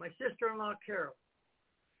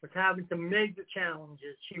was having some major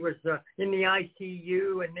challenges. She was in the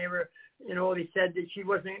ICU, and they were, they said that she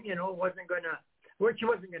wasn't going to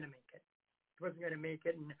make it. She wasn't going to make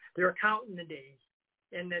it, and they were counting the days.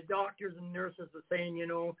 And the doctors and nurses were saying,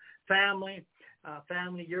 family,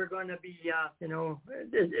 you're going to be,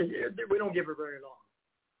 we don't give her very long.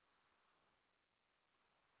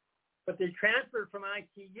 But they transferred from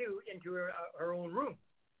ICU into her own room.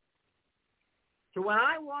 So when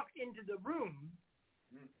I walked into the room,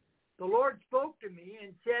 the Lord spoke to me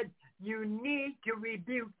and said, you need to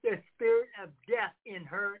rebuke the spirit of death in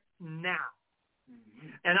her now. Mm-hmm.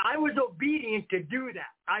 And I was obedient to do that.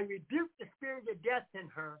 I rebuked the spirit of death in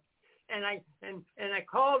her, and I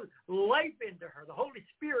called life into her, the Holy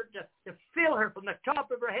Spirit to fill her from the top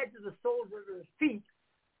of her head to the soles of her feet.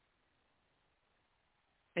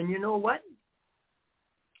 And you know what?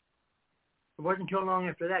 It wasn't too long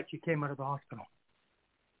after that she came out of the hospital.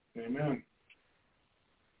 Amen.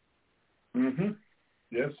 Mm-hmm.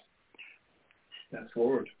 Yes. That's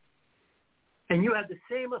Lord. And you have the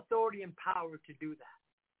same authority and power to do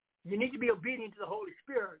that. You need to be obedient to the Holy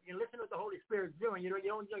Spirit. You listen to what the Holy Spirit's doing. You don't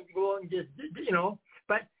go out and just,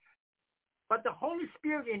 but the Holy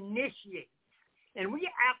Spirit initiates. And we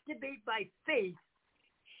activate by faith,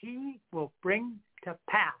 He will bring to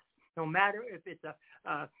pass. No matter if it's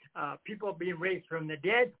people being raised from the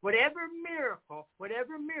dead, whatever miracle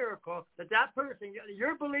that person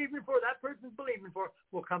you're believing for, that person's believing for,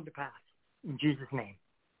 will come to pass. In Jesus' name.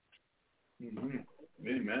 Mm-hmm.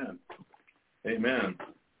 Amen. Amen.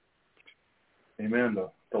 Amen.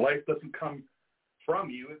 The life doesn't come from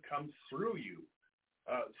you, it comes through you.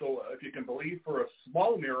 So if you can believe for a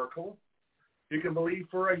small miracle, you can believe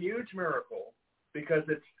for a huge miracle, because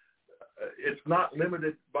it's not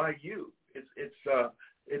limited by you. It's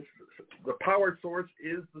the power source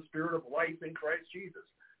is the Spirit of life in Christ Jesus.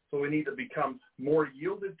 So we need to become more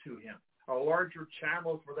yielded to Him, a larger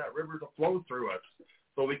channel for that river to flow through us,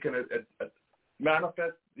 so we can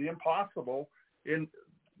manifest the impossible in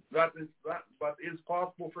that is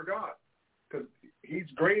possible for God, because He's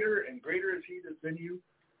greater, and greater is He that's in you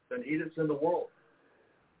than he that's in the world.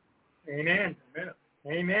 Amen. Amen.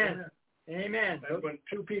 Amen. Amen. And when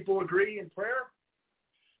two people agree in prayer,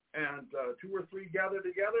 and 2 or 3 gather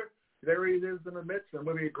together, there He is in the midst. And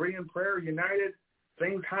when we agree in prayer, united,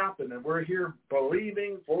 things happen, and we're here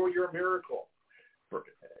believing for your miracle.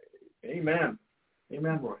 Amen.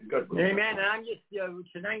 Amen, Roy. Good. Amen. And I'm just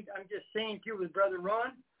tonight, I'm just saying to you with Brother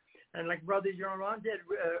Ron, and like Brother Ron said,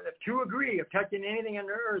 if 2 agree of touching anything on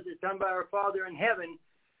the earth, it's done by our Father in heaven.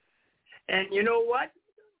 And you know what?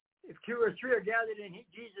 If 2 or 3 are gathered in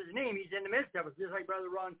Jesus' name, He's in the midst of us, just like Brother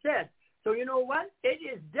Ron said. So you know what? It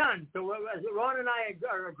is done. So as Ron and I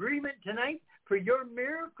are agreement tonight for your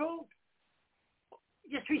miracle,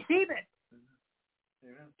 just receive it.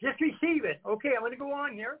 Amen. Just receive it. Okay, I'm going to go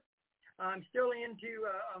on here. I'm still into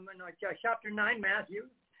chapter 9, Matthew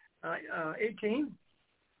 18.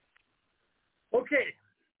 Okay.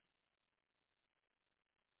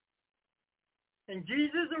 And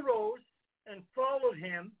Jesus arose and followed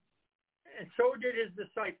Him, and so did His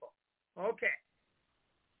disciple. Okay.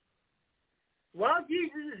 While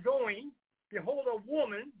Jesus is going, behold, a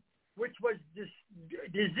woman which was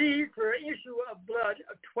diseased for an issue of blood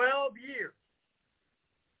of 12 years.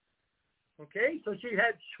 Okay, so she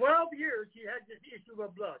had 12 years, she had this issue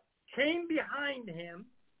of blood. Came behind Him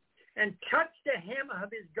and touched the hem of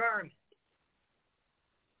His garment.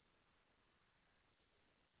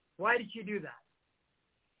 Why did she do that?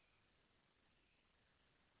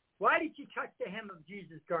 Why did she touch the hem of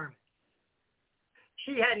Jesus' garment?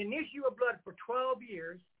 She had an issue of blood for 12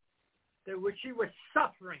 years which she was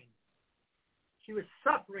suffering. She was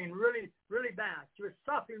suffering really, really bad. She was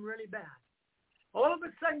suffering really bad. All of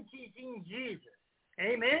a sudden, she's seeing Jesus.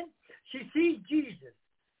 Amen? She sees Jesus.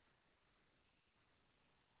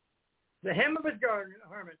 The hem of His garment.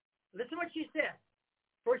 Listen what she said.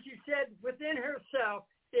 For she said within herself,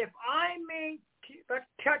 if I may but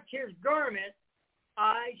touch His garment,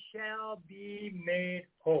 I shall be made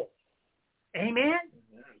whole. Amen?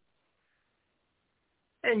 Amen.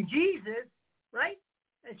 And Jesus, right?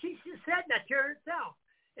 And she said that to herself.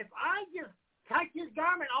 If I just touch His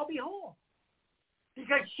garment, I'll be whole.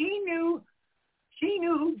 Because she knew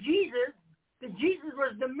who Jesus, that Jesus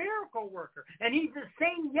was the miracle worker. And He's the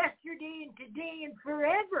same yesterday and today and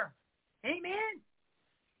forever. Amen?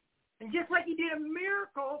 And just like He did a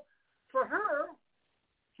miracle for her,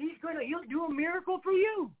 He'll do a miracle for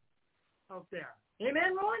you out there.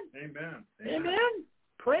 Amen, Ron? Amen. Amen.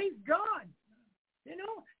 Praise God.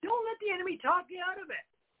 Don't let the enemy talk you out of it.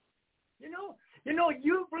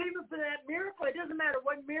 You believe for that miracle. It doesn't matter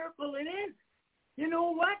what miracle it is. You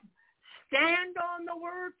know what? Stand on the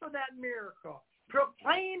word for that miracle.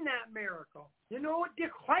 Proclaim that miracle.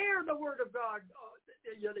 Declare the word of God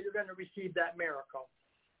that you're going to receive that miracle.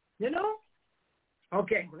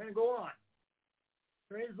 Okay, we're going to go on.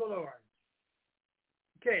 Praise the Lord.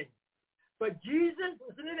 Okay. But Jesus,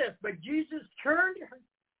 listen to this, but Jesus turned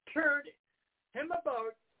him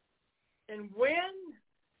about, and when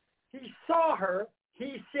He saw her,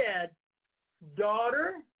 He said,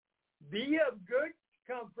 daughter, be of good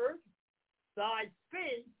comfort, thy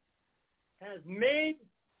faith has made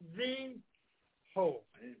thee whole.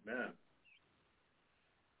 Amen.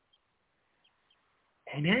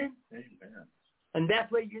 Amen? Amen. And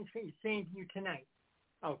that's what you're saying to you tonight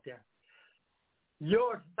out there.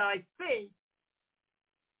 Thy faith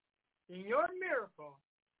in your miracle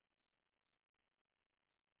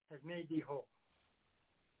has made thee whole.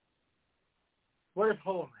 What is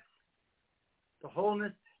wholeness? The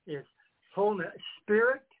wholeness is wholeness,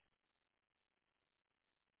 spirit,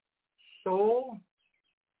 soul,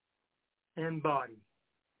 and body.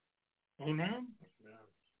 Amen? Amen.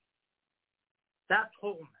 That's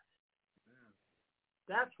wholeness. Amen.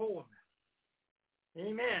 That's wholeness.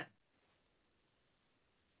 Amen.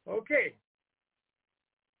 Okay.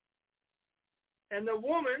 And the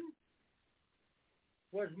woman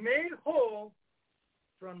was made whole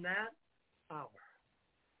from that hour.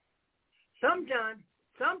 Sometimes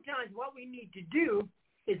what we need to do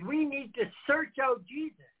is we need to search out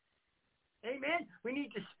Jesus. Amen? We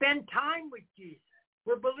need to spend time with Jesus.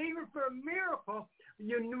 We're believing for a miracle.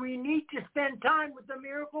 We need to spend time with the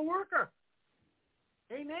miracle worker.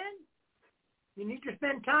 Amen? You need to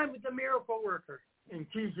spend time with the miracle worker in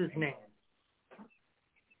Jesus' name.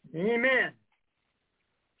 Amen.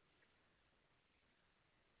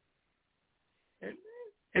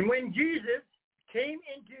 And when Jesus came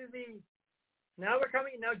into now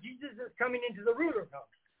Jesus is coming into the ruler's house.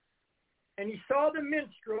 And he saw the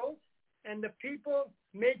minstrels and the people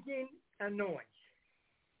making a noise.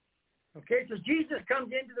 Okay, so Jesus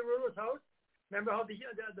comes into the ruler's house. Remember how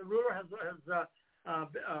the ruler has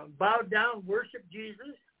bowed down, worshiped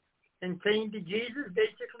Jesus, and saying to Jesus,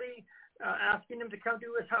 basically asking him to come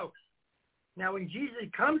to his house. Now, when Jesus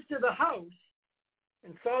comes to the house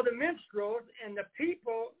and saw the minstrels and the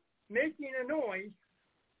people making a noise,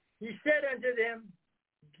 he said unto them,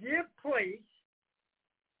 give place,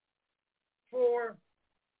 for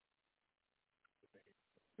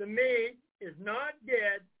the maid is not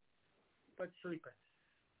dead, but sleepeth.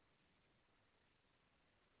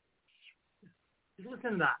 Just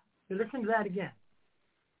listen to that. Listen to that again.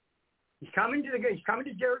 He's coming to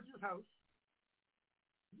Jairus' house.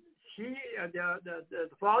 The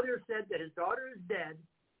father said that his daughter is dead.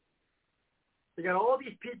 They got all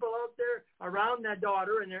these people out there around that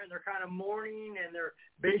daughter, and they're kind of mourning, and they're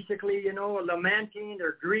basically, lamenting,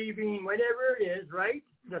 they're grieving, whatever it is, right?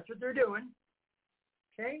 That's what they're doing.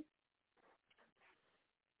 Okay?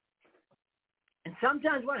 And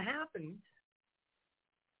sometimes what happens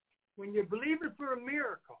when you're believing for a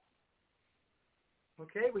miracle,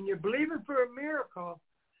 okay, when you're believing for a miracle,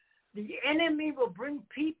 the enemy will bring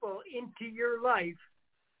people into your life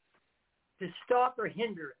to stop or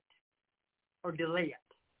hinder it or delay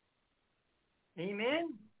it.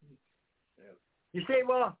 Amen? Yes. You say,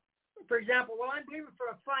 well, for example, I'm believing for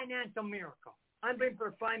a financial miracle. I'm believing for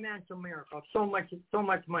a financial miracle, so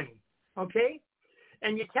much money, okay?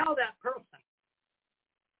 And you tell that person,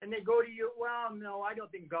 and they go to you, well, no, I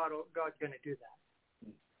don't think God's going to do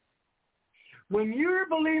that. When you're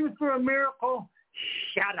believing for a miracle,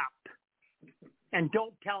 shut up and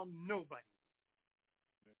don't tell nobody.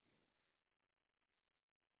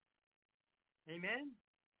 Amen?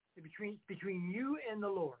 Between you and the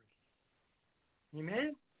Lord.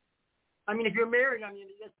 Amen? I mean, if you're married,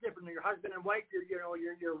 that's different. Your husband and wife,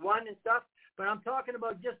 you're one and stuff. But I'm talking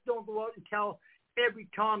about just don't go out and tell every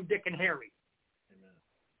Tom, Dick, and Harry. Amen.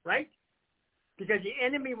 Right? Because the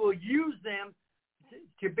enemy will use them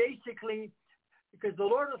to basically, because the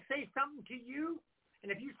Lord will say something to you,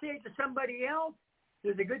 and if you say it to somebody else,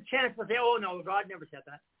 there's a good chance they'll say, oh, no, God never said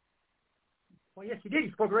that. Well, yes, he did.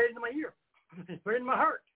 He spoke right into my ear. Right in my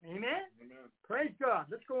heart. Amen? Amen. Praise God.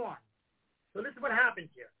 Let's go on. So this is what happens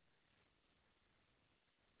here.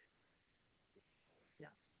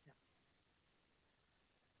 Yeah.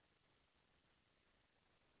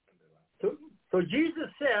 So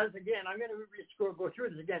Jesus says, again, I'm going to go through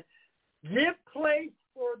this again. Give place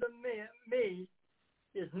for the maid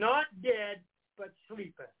is not dead, but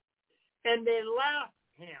sleepeth. And they laughed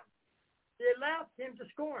him. They laughed him to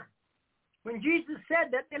scorn. When Jesus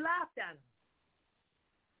said that, they laughed at him.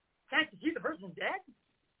 Can't you see the person's dead?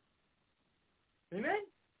 Amen?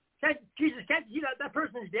 Can't you see that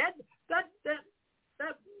person is dead? That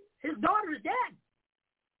his daughter is dead.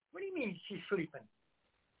 What do you mean she's sleeping?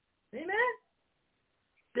 Amen?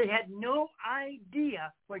 They had no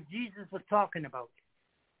idea what Jesus was talking about.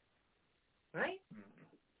 Right?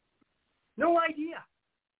 No idea.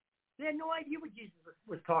 They had no idea what Jesus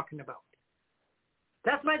was talking about.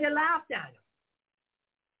 That's why they laughed at him.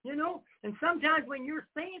 And sometimes when you're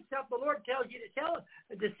saying stuff the Lord tells you to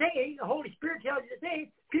say, the Holy Spirit tells you to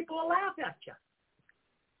say, people will laugh at you.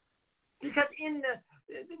 Because in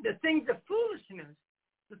the things of foolishness,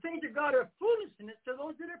 the things of God are foolishness to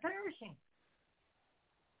those that are perishing.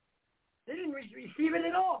 They didn't receive it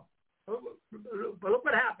at all. But look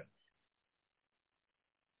what happens.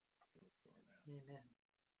 Amen.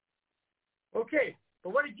 Okay,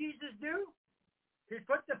 but what did Jesus do? He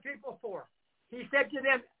put the people forth. He said to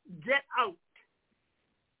them, get out.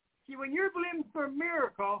 See, when you're believing for a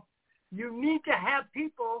miracle, you need to have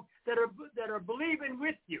people that are believing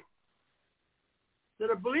with you, that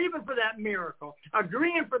are believing for that miracle,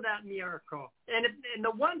 agreeing for that miracle. And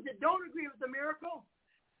the ones that don't agree with the miracle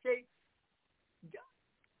say,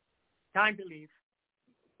 time to leave.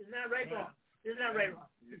 Isn't that right, Ron? Isn't that right, Ron?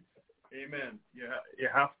 Amen. You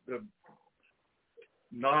have to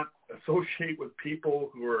not associate with people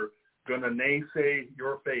who are going to naysay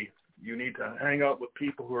your faith. You need to hang out with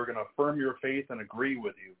people who are going to affirm your faith and agree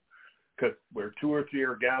with you. Because where 2 or 3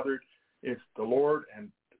 are gathered, it's the Lord,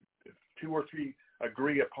 and if 2 or 3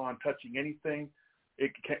 agree upon touching anything,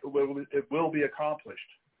 it will be accomplished.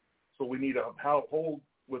 So we need to hold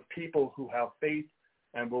with people who have faith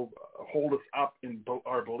and will hold us up in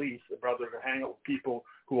our beliefs, rather than hang out with people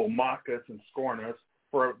who will mock us and scorn us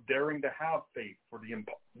for daring to have faith for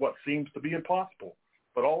what seems to be impossible.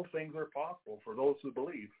 But all things are possible for those who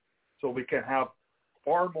believe. So we can have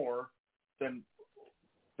far more than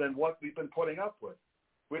what we've been putting up with.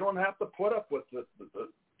 We don't have to put up with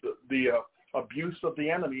the abuse of the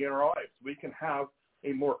enemy in our lives. We can have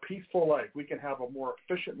a more peaceful life. We can have a more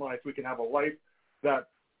efficient life. We can have a life that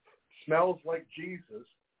smells like Jesus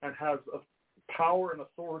and has a power and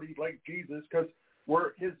authority like Jesus, because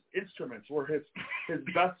we're his instruments. We're his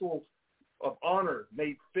vessels of honor,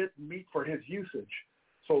 made fit and meet for his usage.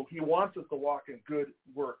 So he wants us to walk in good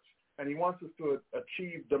works, and he wants us to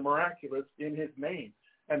achieve the miraculous in his name.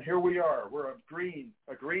 And here we are. We're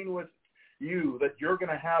agreeing with you that you're going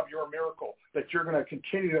to have your miracle, that you're going to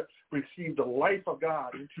continue to receive the life of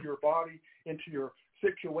God into your body, into your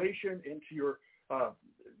situation, into your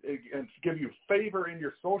and give you favor in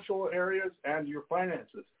your social areas and your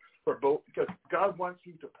finances, for both, because God wants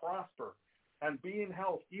you to prosper and be in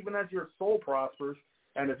health, even as your soul prospers.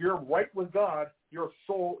 And if you're right with God, your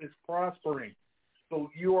soul is prospering. So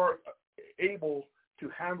you are able to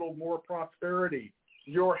handle more prosperity.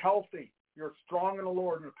 You're healthy. You're strong in the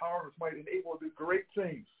Lord, and the power of his might, and able to do great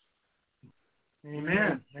things.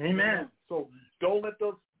 Amen. Amen. So don't let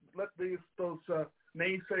those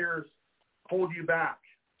naysayers hold you back.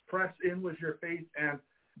 Press in with your faith and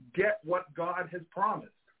get what God has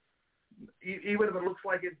promised. Even if it looks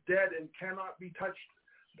like it's dead and cannot be touched,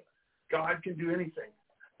 God can do anything.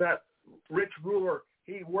 That rich ruler,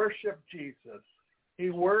 he worshiped Jesus. He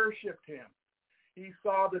worshiped him. He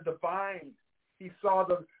saw the divine. He saw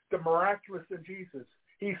the miraculous in Jesus.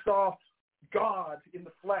 He saw God in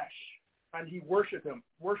the flesh, and he worshiped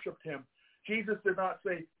him. Jesus did not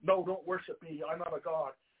say, no, don't worship me. I'm not a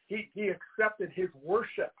God. He accepted his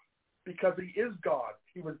worship because he is God.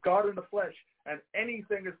 He was God in the flesh, and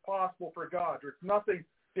anything is possible for God. There's nothing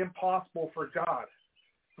impossible for God.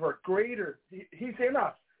 For greater, he's in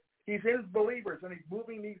us. He's in his believers, and he's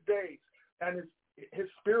moving these days, and his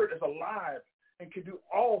spirit is alive and can do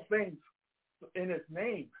all things in his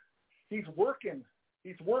name. He's working.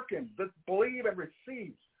 Just believe and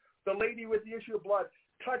receive. The lady with the issue of blood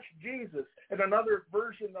touched Jesus. In another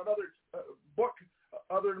version, another book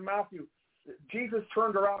other than Matthew, Jesus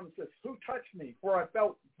turned around and says, who touched me? For I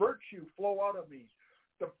felt virtue flow out of me.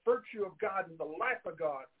 The virtue of God and the life of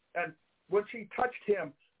God. And when she touched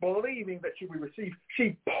him, believing that she would receive,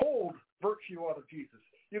 she pulled virtue out of Jesus.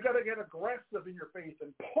 You got to get aggressive in your faith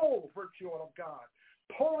and pull virtue out of God.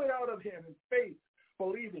 Pull it out of him in faith,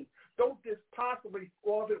 believing. Don't just possibly,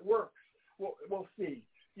 well, if it works, we'll see.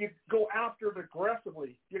 You go after it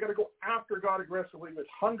aggressively. You got to go after God aggressively with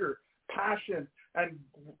hunger, passion, and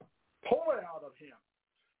pull it out of him,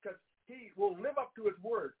 because he will live up to his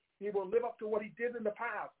word. He will live up to what he did in the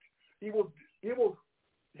past.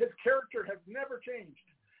 His character has never changed.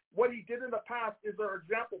 What he did in the past is our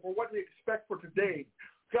example for what we expect for today.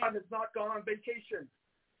 God has not gone on vacation.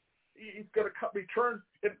 He's going to return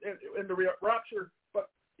in the rapture, but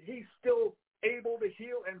he's still able to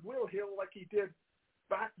heal and will heal like he did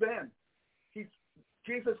back then. He's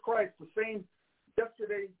Jesus Christ, the same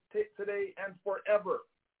yesterday, today, and forever.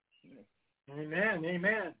 Amen.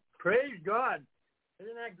 Amen. Praise God.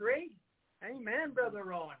 Isn't that great? Amen, Brother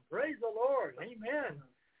Ron. Praise the Lord. Amen.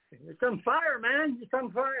 It's on fire, man. It's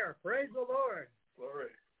on fire. Praise the Lord.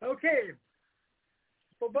 Glory. Okay.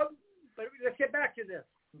 But let's get back to this.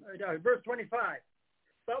 Verse 25.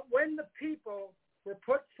 But when the people were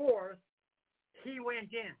put forth, he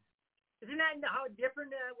went in. Isn't that how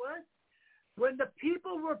different that was? when the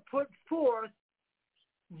people were put forth,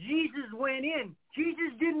 Jesus went in.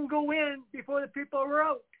 Jesus didn't go in before the people were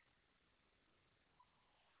out.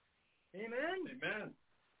 Amen? Amen.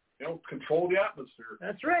 Control the atmosphere.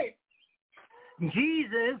 That's right.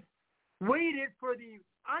 Jesus waited for the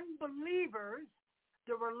unbelievers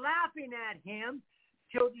that were laughing at him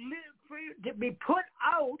to be put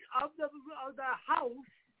out of the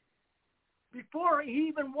house before he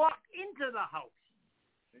even walked into the house.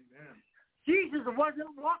 Amen. Jesus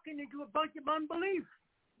wasn't walking into a bunch of unbelief.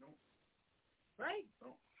 No. Right?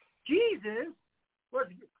 No. Jesus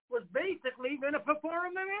was basically going to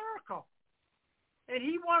perform a miracle. And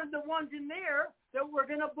he wanted the ones in there that were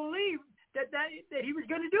going to believe that he was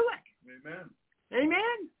going to do it. Amen.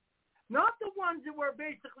 Amen? Not the ones that were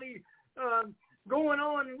basically going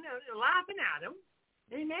on and laughing at him.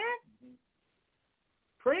 Amen? Mm-hmm.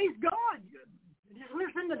 Praise God. Just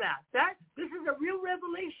listen to that. This is a real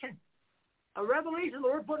revelation. A revelation the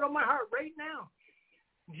Lord put on my heart right now.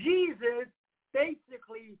 Jesus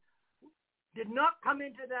basically did not come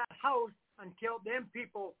into that house until them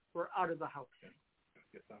people were out of the house.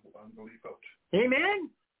 Get that unbelief out. Amen?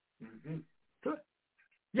 Mm-hmm. So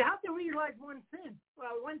you have to realize one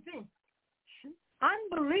thing.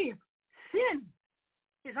 Unbelief, sin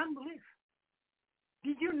is unbelief.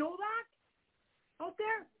 Did you know that out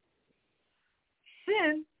there?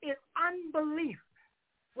 Sin is unbelief.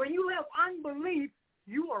 When you have unbelief,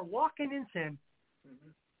 you are walking in sin.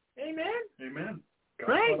 Mm-hmm. Amen? Amen. God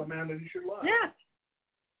right? Not a man that he should lie. Yes.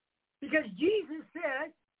 Because Jesus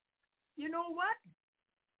said, you know what?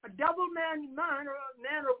 A double-minded man or a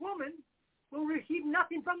man or woman will receive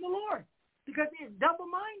nothing from the Lord because it's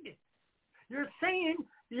double-minded. You're saying,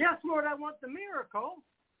 yes, Lord, I want the miracle.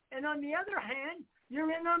 And on the other hand,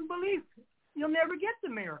 you're in unbelief. You'll never get the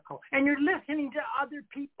miracle. And you're listening to other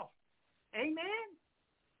people. Amen?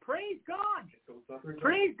 Praise God.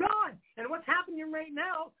 Praise God. And what's happening right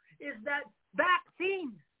now is that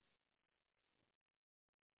vaccine.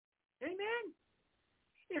 Amen?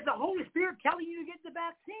 Is the Holy Spirit telling you to get the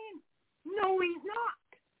vaccine? No, he's not.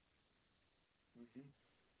 Mm-hmm.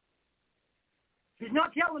 He's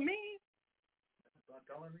not telling me.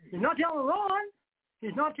 He's not telling Ron.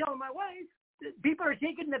 He's not telling my wife. People are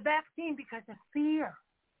taking the vaccine because of fear.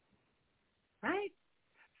 Right?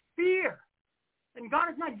 Fear. And God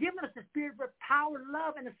has not given us a spirit of power,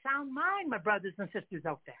 love, and a sound mind, my brothers and sisters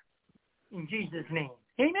out there. In Jesus' name.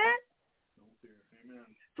 Amen? No fear. Amen.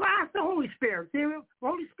 So ask the Holy Spirit. Say,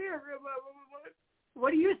 Holy Spirit,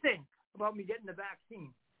 what do you think about me getting the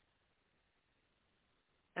vaccine?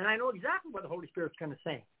 And I know exactly what the Holy Spirit's going to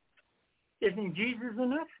say. Isn't Jesus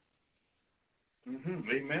enough? Mm-hmm.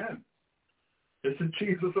 Amen. Isn't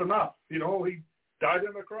Jesus enough? You know, he died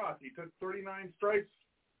on the cross. He took 39 stripes.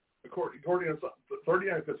 According to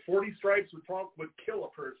 39, because 40 stripes would kill a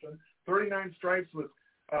person. 39 stripes would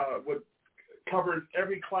cover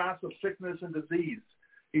every class of sickness and disease.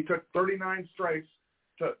 He took 39 stripes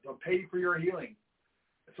to pay for your healing.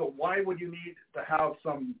 So why would you need to have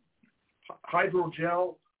some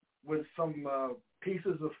hydrogel with some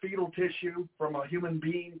pieces of fetal tissue from a human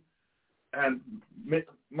being and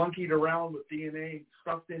monkeyed around with DNA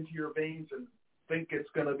stuffed into your veins and think it's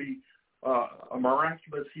going to be a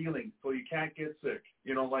miraculous healing so you can't get sick?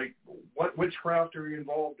 You know, like what witchcraft are you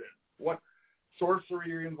involved in? What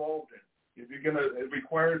sorcery are you involved in? If you're going to, it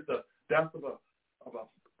requires the death of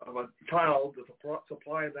a child to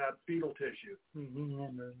supply that fetal tissue.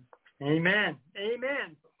 Mm-hmm. Amen.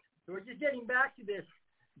 Amen. So we're just getting back to this.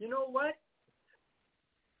 You know what?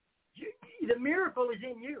 The miracle is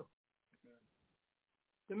in you.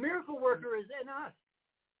 The miracle worker is in us.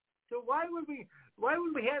 So why would we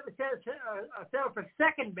have ourselves for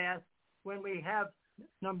second best when we have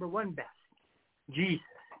number one best? Jesus.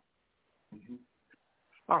 Mm-hmm.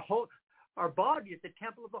 Our body is the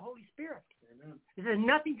temple of the Holy Spirit. Amen. It says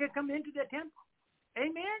nothing can come into the temple.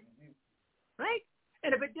 Amen? Mm-hmm. Right?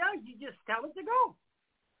 And if it does, you just tell it to go.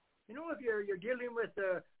 You know, if you're dealing with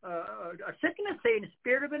a sickness, say in a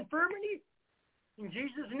spirit of infirmity, in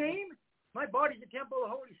Jesus' name, my body's the temple of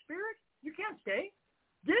the Holy Spirit, you can't stay.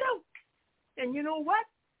 Get out. And you know what?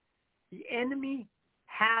 The enemy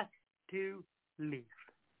has to leave.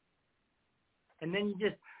 And then you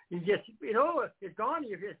just, it's gone.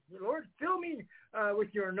 You just, Lord, fill me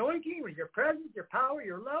with your anointing, with your presence, your power,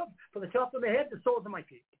 your love, from the top of my head to the soles of my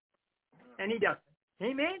feet. And he does it.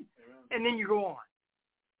 Amen? Amen? And then you go on.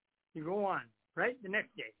 You go on, right? The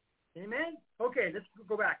next day. Amen? Okay, let's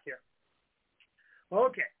go back here.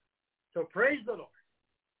 Okay. So praise the Lord.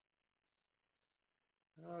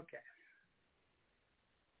 Okay.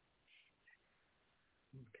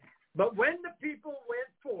 But when the people went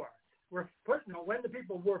forth, were put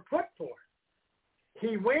forth,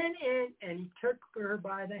 he went in and he took her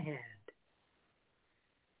by the hand.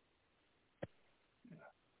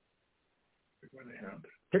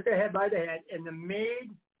 Took her head by the hand, and the maid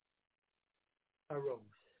arose.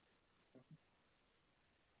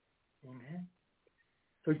 Amen.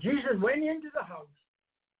 So Jesus went into the house.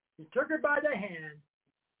 He took her by the hand,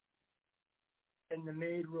 and the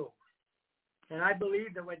maid rose. And I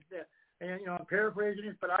believe that I'm paraphrasing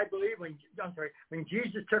this, but I believe when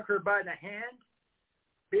Jesus took her by the hand,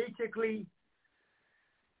 basically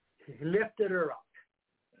he lifted her up.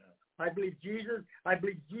 I believe Jesus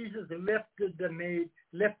lifted the maid,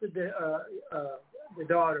 lifted the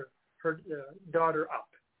daughter, her daughter up.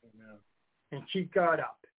 Amen. And she got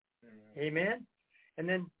up. Amen. Amen. And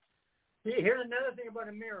then here's another thing about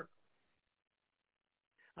a miracle.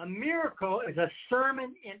 A miracle is a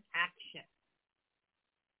sermon in action.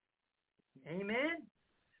 Amen.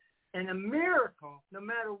 And a miracle, no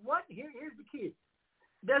matter what, here's the key.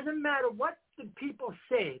 It doesn't matter what the people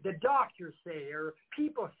say, the doctors say, or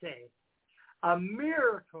people say. A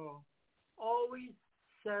miracle always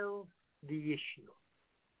settles the issue.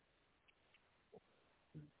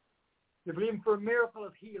 You're believing for a miracle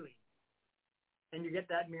of healing, and you get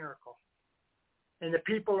that miracle. And the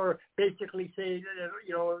people are basically saying,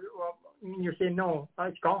 you're saying, no,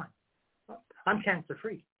 it's gone. I'm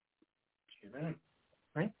cancer-free. Amen.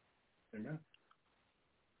 Right? Amen.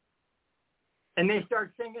 And they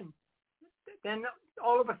start singing. Then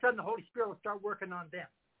all of a sudden the Holy Spirit will start working on them.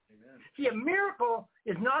 Amen. See, a miracle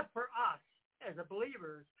is not for us as a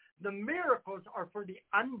believers. The miracles are for the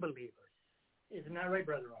unbelievers. Isn't that right,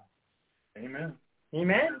 Brother Ron? Amen.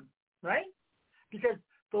 Amen? Right? Because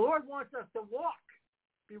the Lord wants us to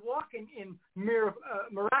be walking in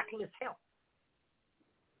miraculous health.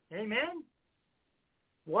 Amen?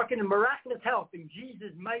 Walking in miraculous health in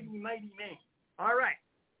Jesus' mighty, mighty name. All right.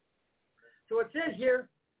 So it says here,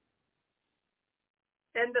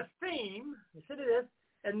 and the fame, listen to this,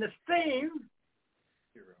 and the fame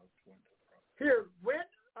here went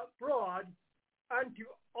abroad unto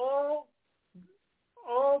all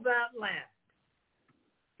that land.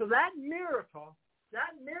 So that miracle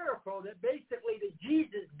that basically that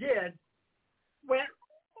Jesus did went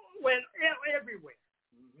everywhere.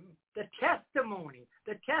 Mm-hmm. The testimony.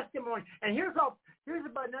 And here's about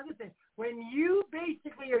another thing. When you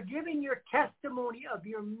basically are giving your testimony of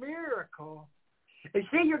your miracle, and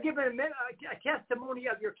say you're giving a testimony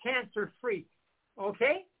of your cancer-free,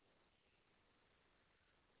 okay?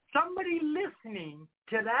 Somebody listening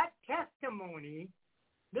to that testimony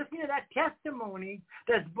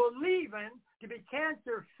that's believing to be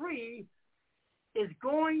cancer-free is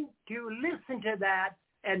going to listen to that,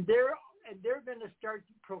 and they're going to start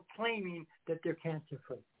proclaiming that they're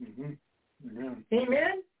cancer-free. Mm-hmm. Amen.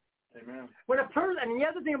 Amen? Amen. When a person, and the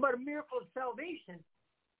other thing about a miracle of salvation,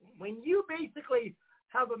 when you basically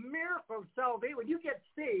have a miracle of salvation, when you get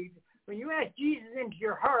saved, when you ask Jesus into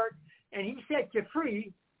your heart and he sets you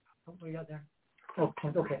free, what we got there?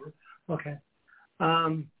 Okay.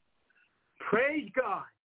 Praise God.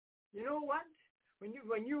 You know what? When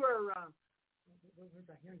you are,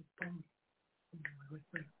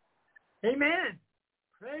 amen.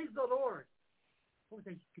 Praise the Lord. What was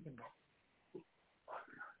I speaking about?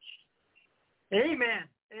 Amen.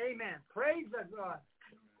 Praise the God.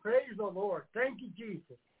 Praise the Lord. Thank you,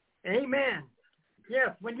 Jesus. Amen.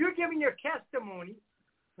 Yes, when you're giving your testimony,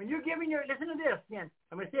 listen to this again.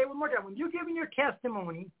 I'm going to say it one more time. When you're giving your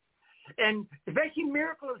testimony, and especially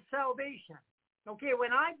miracle of salvation, okay,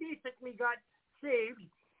 when I basically got saved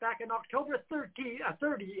back in October 30th,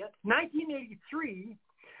 1983,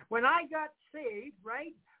 when I got saved,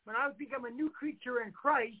 right, when I was become a new creature in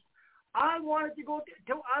Christ, I wanted to go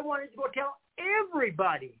tell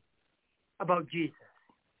everybody about Jesus,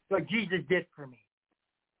 what Jesus did for me.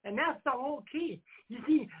 And that's the whole key. You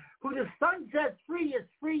see, who the Son sets free is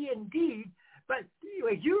free indeed. But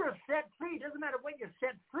anyway, you are set free. It doesn't matter what you're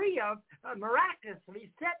set free of, miraculously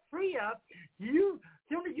set free of. As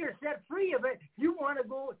soon as you're set free of it, you want to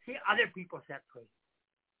go see other people set free.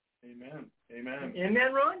 Amen. Amen.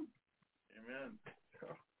 Amen, Ron? Amen.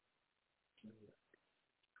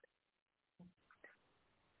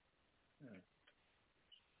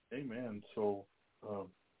 Amen. So,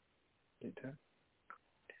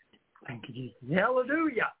 thank you, Jesus.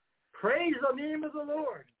 Hallelujah. Praise the name of the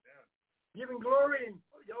Lord. Amen. Giving glory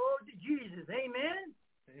to Jesus. Amen.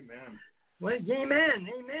 Amen. Well, amen.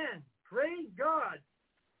 Praise God.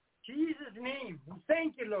 Jesus' name.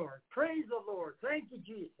 Thank you, Lord. Praise the Lord. Thank you,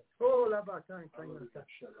 Jesus.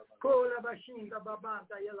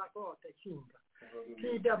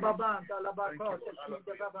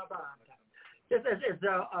 Just as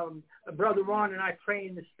Brother Ron and I pray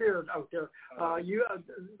in the Spirit out there, you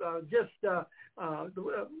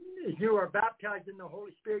are baptized in the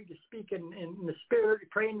Holy Spirit. You speak in the Spirit,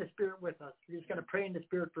 pray in the Spirit with us. We're just going to pray in the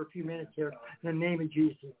Spirit for a few minutes here in the name of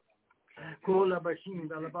Jesus.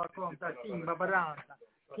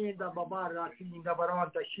 Kinda babara, kinda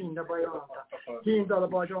baranta, shinda bayanta, kinda la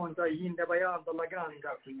bajonta, hinda bayanta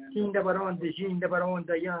laganda, kinda baranta, shinda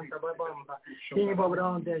baranta, yanta babamba, kinda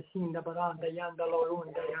baranta, shinda baranta, yanda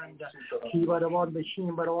lorunda yanda, kiba baranta,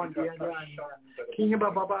 shinda baranta yanda, kinda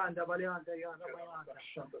babanda, bayanta yanda bayanta,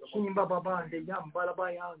 kinda babanda, yamba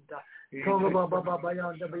bayanta, kinda bababa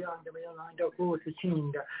bayanta, bayanta, kusa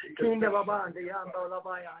shinda, kinda babanda, yamba la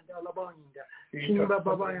bayanta, la banda, kinda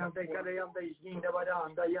babayanta, karayanta, shinda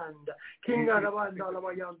baranta. Yanda, King Aravanda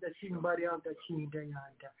Lavayanda, Simbarianta,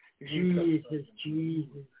 Chindayanda. Jesus,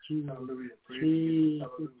 Jesus, Jesus,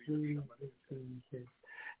 Jesus, Jesus.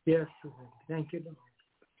 Yes, Lord. Thank you, Lord.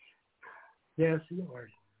 Yes,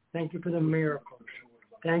 Lord. Thank you for the miracle.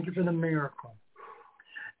 Thank you for the miracle.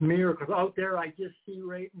 Miracles out there I just see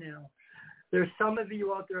right now. There's some of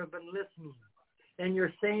you out there who have been listening. And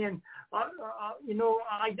you're saying, I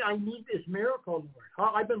need this miracle,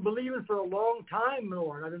 Lord. I've been believing for a long time,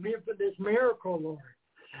 Lord. I've been believing for this miracle, Lord.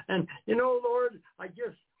 And, Lord, I've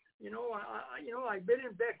been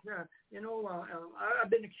I've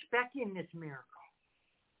been expecting this miracle.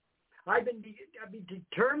 I've been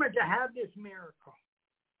determined to have this miracle.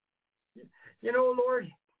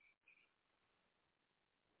 Lord,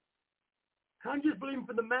 I'm just believing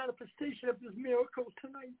for the manifestation of this miracle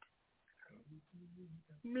tonight.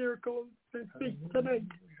 Miracle tonight.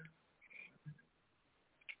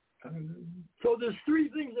 So there's three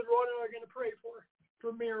things that Ron and I are going to pray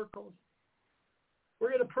for miracles. We're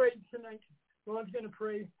going to pray tonight. Ron's going to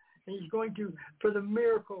pray, and he's going to for the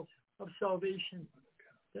miracles of salvation.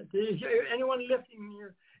 Anyone listening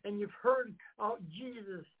here, and you've heard about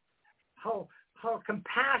Jesus, how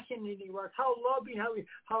compassionate he was, how loving,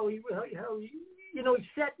 how he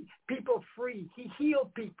set people free. He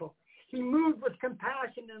healed people. He moved with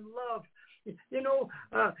compassion and love.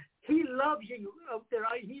 He loves you out there.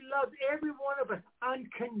 He loves every one of us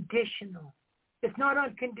unconditional. It's not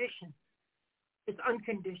unconditioned. It's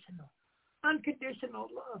unconditional. Unconditional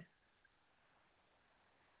love.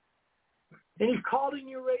 And he's calling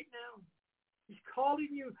you right now. He's calling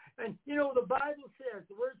you. And, the Bible says,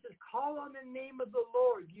 the word says, call on the name of the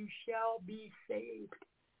Lord. You shall be saved.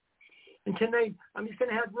 And tonight, I'm just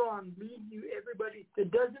going to have Ron lead you, everybody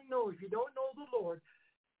that doesn't know. If you don't know the Lord,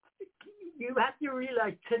 you have to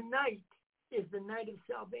realize tonight is the night of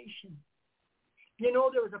salvation. There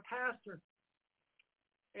was a pastor,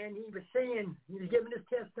 and he was giving his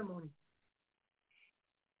testimony.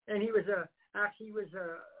 And he was a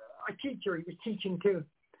teacher. He was teaching too.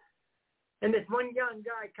 And this one young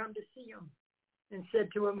guy come to see him and said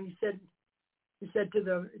to him, he said to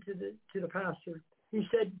the pastor, he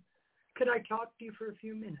said, could I talk to you for a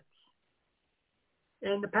few minutes?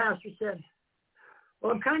 And the pastor said,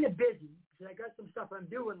 well, I'm kind of busy. He said, I got some stuff I'm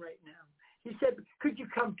doing right now. He said, could you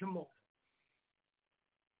come tomorrow?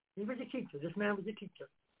 He was a teacher. This man was a teacher.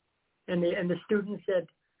 And the student said,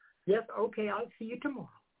 yes, okay, I'll see you tomorrow.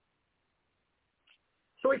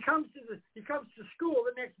 So he comes to school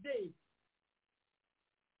the next day.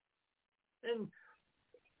 And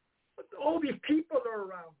all these people are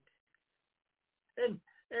around.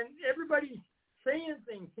 And everybody's saying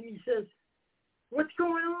things, and he says, what's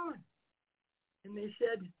going on? And they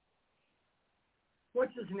said,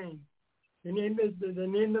 what's his name? The name is the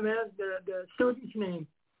name of the student's name.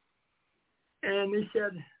 And they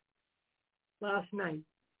said, last night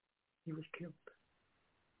he was killed.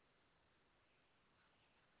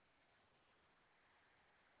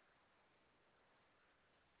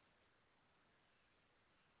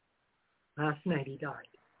 Last night he died.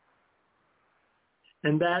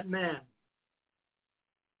 And that man,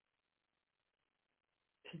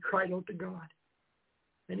 he cried out to God.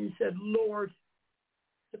 And he said, Lord,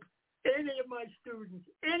 if any of my students,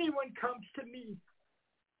 anyone comes to me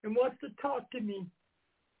and wants to talk to me,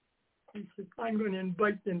 he said, I'm going to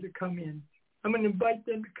invite them to come in. I'm going to invite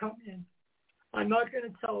them to come in. I'm not going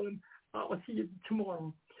to tell them, I'll see you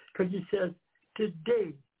tomorrow. Because he says,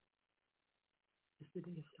 today is the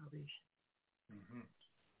day of salvation. Mm-hmm.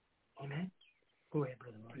 Amen. Go ahead,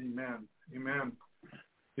 Brother Mark. Amen. Amen.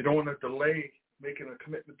 You don't want to delay making a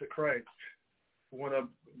commitment to Christ. You want to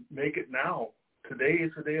make it now. Today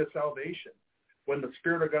is the day of salvation. When the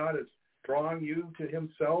Spirit of God is drawing you to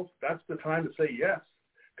himself, that's the time to say yes.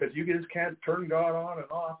 because you just can't turn God on and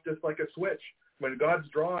off just like a switch. When God's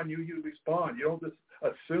drawing you, you respond. You don't just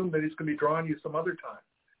assume that he's going to be drawing you some other time.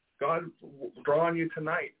 God's drawing you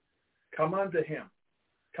tonight. Come unto him.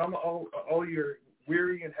 Come all your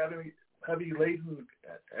weary and heavy laden,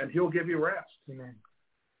 and he'll give you rest. Amen.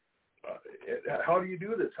 How do you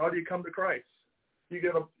do this? How do you come to Christ? You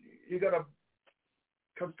gotta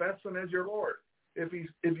confess him as your Lord. If he's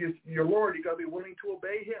your Lord, you gotta be willing to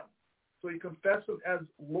obey him. So you confess him as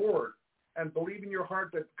Lord and believe in your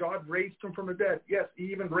heart that God raised him from the dead. Yes,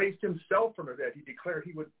 he even raised himself from the dead. He declared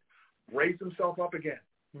he would raise himself up again.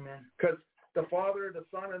 Amen. Because the Father, the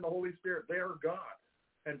Son, and the Holy Spirit, they are God.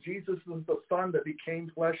 And Jesus is the Son that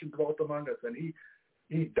became flesh and dwelt among us. And he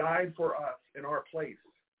died for us in our place,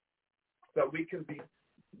 that we can be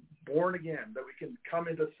born again, that we can come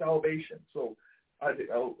into salvation. So I'd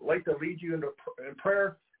like to lead you in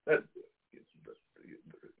prayer, that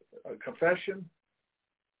a confession.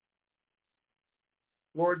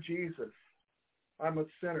 Lord Jesus, I'm a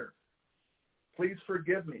sinner. Please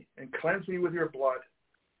forgive me and cleanse me with your blood.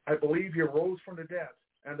 I believe you rose from the dead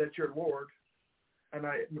and that you're Lord. And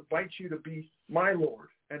I invite you to be my Lord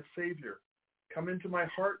and Savior. Come into my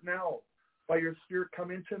heart now. By your Spirit,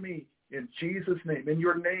 come into me. In Jesus' name. In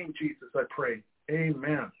your name, Jesus, I pray.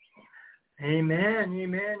 Amen. Amen,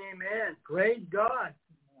 amen, amen. Praise God.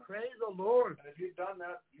 Praise the Lord. And if you've done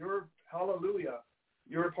that, you're, hallelujah,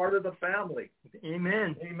 you're a part of the family.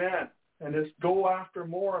 Amen. Amen. And just go after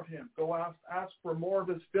more of him. Go ask for more of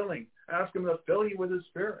his filling. Ask him to fill you with his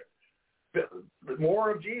Spirit.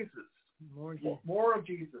 More of Jesus. More of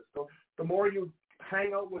Jesus. The more you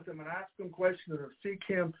hang out with him and ask him questions and seek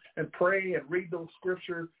him and pray and read those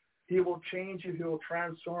scriptures, he will change you. He will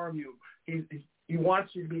transform you. He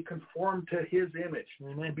wants you to be conformed to his image.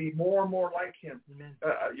 Amen. To be more and more like him. Amen.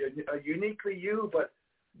 Uniquely you, but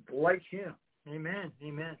like him. Amen.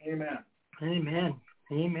 Amen. Amen. Amen.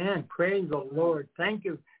 Amen. Praise the Lord. Thank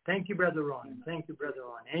you. Thank you, Brother Ron. Thank you, Brother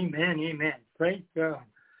Ron. Amen. Amen. Praise God.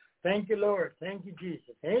 Thank you, Lord. Thank you,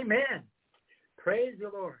 Jesus. Amen. Praise the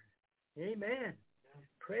Lord. Amen.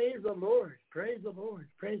 Praise the Lord. Praise the Lord.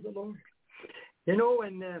 Praise the Lord.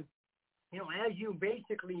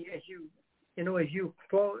 As you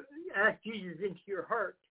ask Jesus into your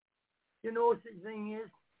heart, the thing is,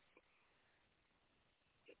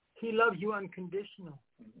 he loves you unconditional.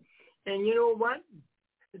 And you know what?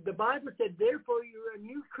 The Bible said, therefore, you're a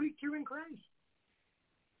new creature in Christ.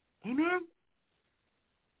 Amen.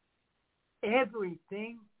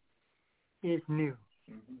 Everything is new.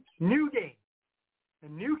 Mm-hmm. New day, a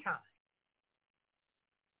new time,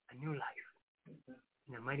 a new life. Mm-hmm.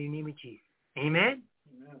 In the mighty name of Jesus. Amen.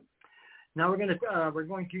 Amen. Now we're going to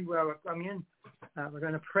come in. We're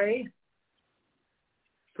going to pray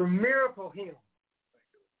for miracle healing.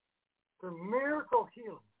 For miracle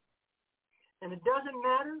healing. And it doesn't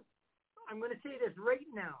matter. I'm going to say this right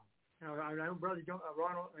now. I know Brother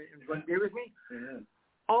Ronald is going to be with me. Yeah.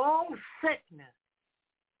 All sickness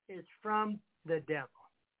is from the devil.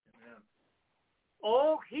 Yeah.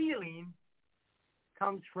 All healing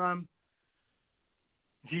comes from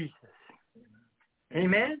Jesus. Amen.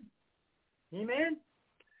 Amen. Amen.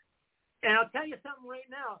 And I'll tell you something right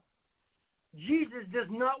now. Jesus does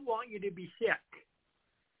not want you to be sick.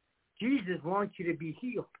 Jesus wants you to be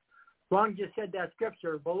healed. Ron just said that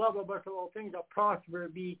scripture, beloved above all things, I'll prosper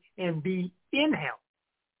be in health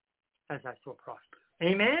as I so prosper.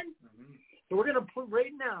 Amen? Mm-hmm. So we're going to put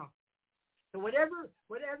right now. So whatever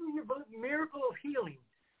your miracle of healing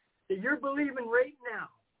that you're believing right now,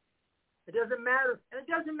 it doesn't matter. And it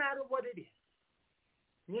doesn't matter what it is.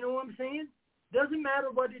 You know what I'm saying? It doesn't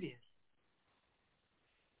matter what it is.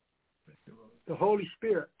 The Holy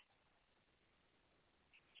Spirit.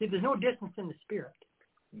 See, there's no distance in the Spirit.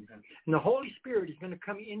 Mm-hmm. And the Holy Spirit is going to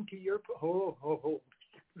come into your...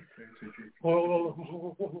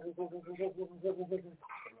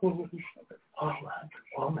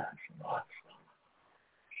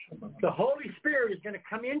 The Holy Spirit is going to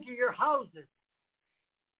come into your houses.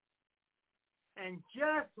 And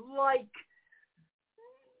just like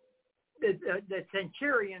the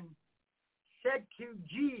centurion said to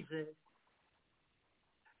Jesus,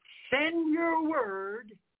 send your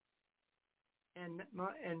word and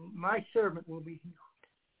my servant will be healed.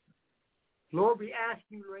 Lord, we ask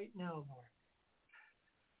you right now, Lord,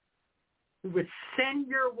 we would send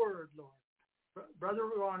your word, Lord. Brother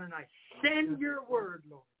Ron and I, send your word,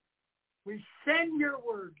 Lord. We send your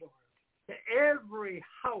word, Lord, to every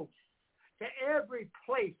house, to every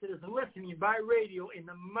place that is listening by radio in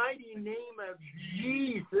the mighty name of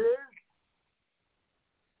Jesus.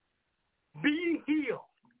 Be healed.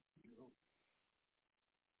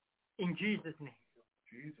 In Jesus' name.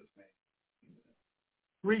 Jesus' name.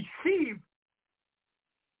 Receive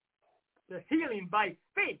the healing by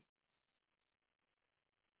faith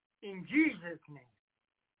in Jesus' name.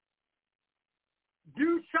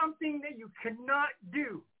 Do something that you cannot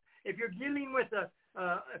do. If you're dealing with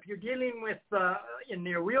in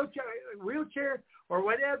your wheelchair or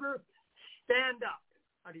whatever, stand up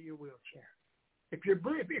out of your wheelchair. If you're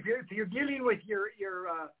dealing with your ears,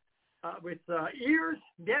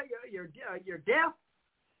 you're deaf,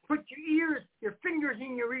 put your fingers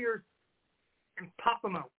in your ears and pop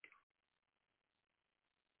them out.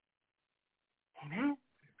 Amen?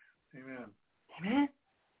 Amen. Amen?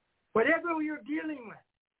 Whatever you're dealing with.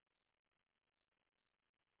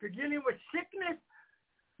 If you're dealing with sickness,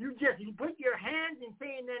 you put your hands and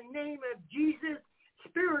say, in the name of Jesus,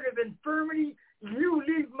 spirit of infirmity, you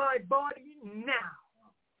leave my body now.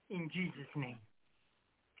 In Jesus' name.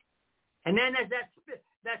 And then as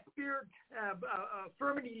that spirit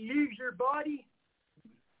infirmity leaves your body,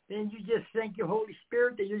 then you just thank your Holy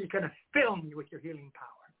Spirit that you're going to fill me with your healing power.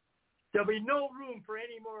 There'll be no room for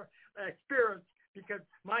any more spirits because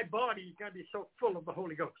my body is going to be so full of the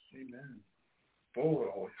Holy Ghost. Amen. Full of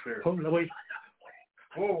the Holy Spirit. Full of the Holy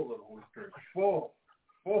Spirit.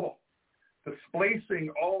 Full.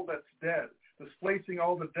 Displacing all that's dead. Displacing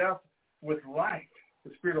all the death with life.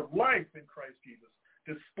 The Spirit of life in Christ Jesus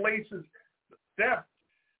displaces death.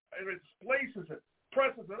 It displaces it.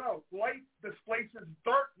 Presses it out. Light displaces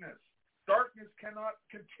darkness. Darkness cannot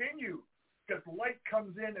continue because light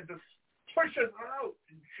comes in and just pushes it out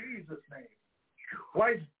in Jesus' name.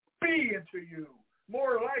 Life be into you.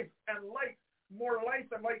 More life and light. More life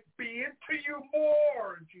and light be into you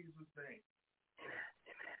more in Jesus' name.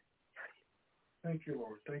 Thank you,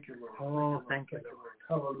 Lord. Thank you, Lord. Oh, thank you, Lord.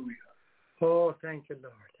 Hallelujah. Oh, thank you,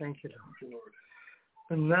 Lord. Thank you, Lord. Thank you, Lord.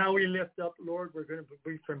 And now we lift up, Lord, we're going to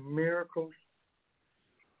be for miracles.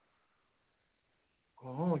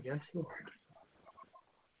 Oh, yes, Lord.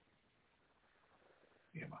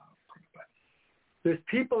 There's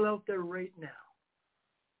people out there right now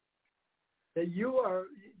that you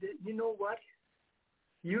know what?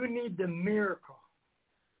 You need the miracle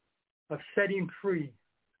of setting free.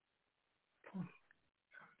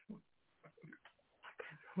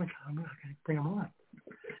 I'm not going to bring them on.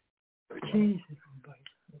 Jesus,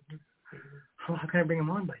 how can I bring them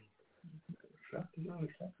on, buddy?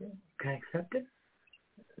 Can I accept it?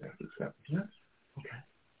 Yes, accept it. Yes. Okay.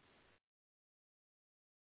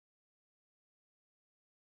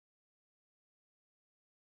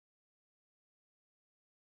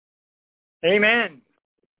 Amen.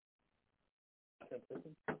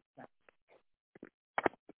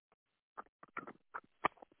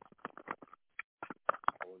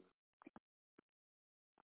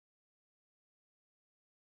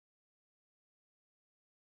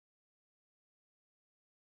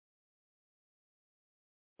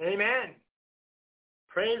 Amen.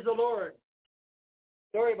 Praise the Lord.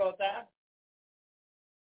 Sorry about that.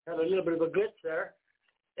 Had a little bit of a glitch there.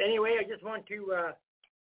 Anyway, I just want to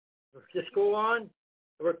just go on.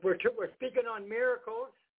 We're speaking on miracles.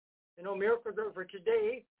 You know, miracles are for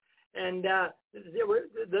today. And the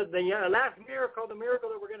last miracle, the miracle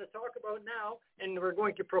that we're going to talk about now, and we're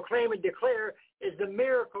going to proclaim and declare, is the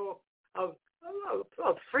miracle of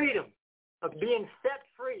freedom, of being set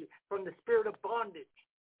free from the spirit of bondage.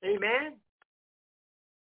 Amen.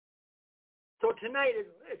 So tonight,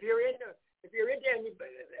 if you're into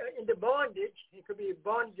bondage, it could be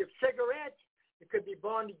bondage of cigarettes, it could be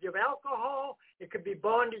bondage of alcohol, it could be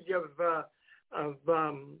bondage of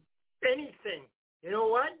anything. You know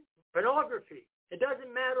what? Pornography. It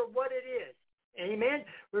doesn't matter what it is. Amen.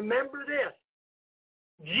 Remember this: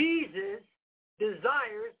 Jesus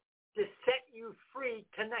desires to set you free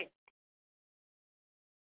tonight.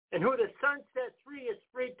 And who the Son sets free is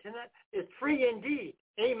free tonight, is free indeed.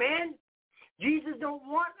 Amen? Jesus don't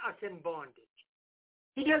want us in bondage.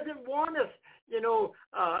 He doesn't want us,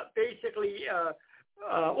 basically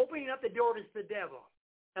opening up the door to the devil,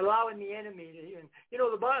 allowing the enemy to.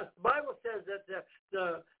 The Bible says that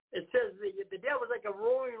the devil is like a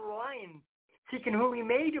roaring lion seeking whom he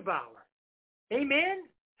may devour. Amen?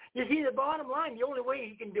 You see, the bottom line, the only way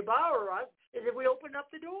he can devour us is if we open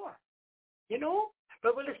up the door.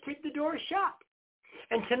 But we'll just keep the door shut.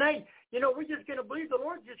 And tonight, we're just going to believe the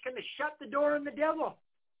Lord's just going to shut the door on the devil.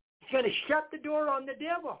 He's going to shut the door on the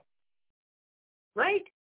devil.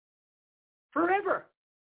 Right? Forever.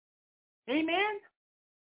 Amen?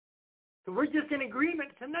 So we're just in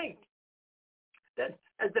agreement tonight that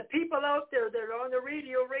as the people out there that are on the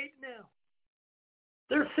radio right now,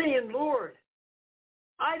 they're saying, Lord,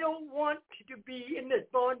 I don't want to be in this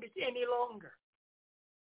bondage any longer.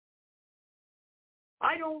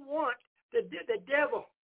 I don't want the devil.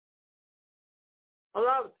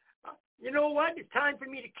 You know what? It's time for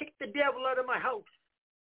me to kick the devil out of my house.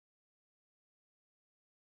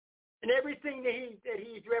 And everything that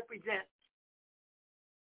he represents.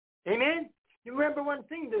 Amen? You remember one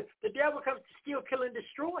thing, the devil comes to steal, kill, and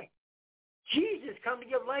destroy. Jesus comes to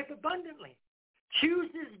give life abundantly. Choose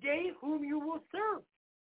this day whom you will serve.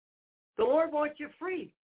 The Lord wants you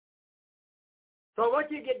free. So I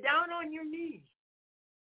want you to get down on your knees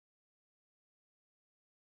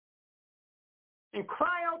and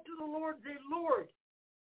cry out to the Lord, say, Lord,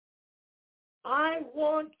 I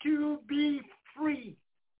want to be free.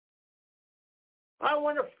 I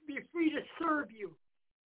want to be free to serve you.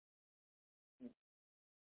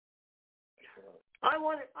 I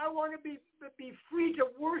want to be free to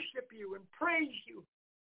worship you and praise you.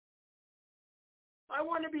 I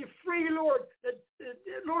want to be free, Lord, that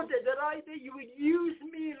you would use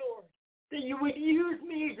me, Lord, that you would use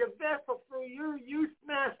me as a vessel for your use,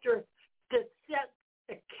 Master, to set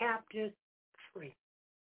the captive free.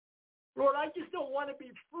 Lord, I just don't want to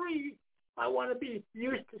be free. I want to be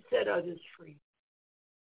used to set others free.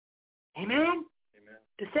 Amen? Amen.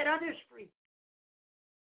 To set others free.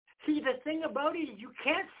 See, the thing about it is you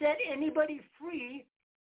can't set anybody free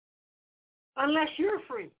unless you're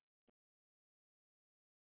free.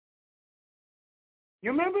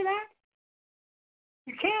 You remember that?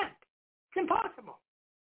 You can't. It's impossible.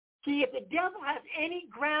 See, if the devil has any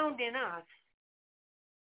ground in us,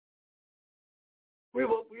 we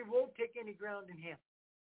won't take any ground in him.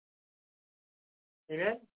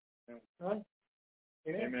 Amen? Yeah. Huh?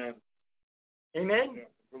 Amen? Amen. Amen? Yeah.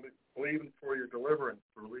 Believing for your deliverance,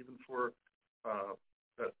 believing for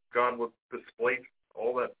that God will displace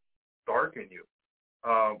all that dark in you.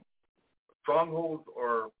 Strongholds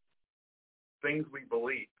are things we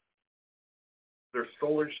believe. They're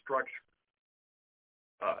solar structures.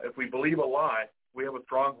 If we believe a lie, we have a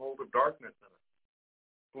stronghold of darkness in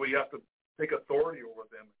it. We have to take authority over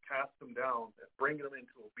them, cast them down, and bring them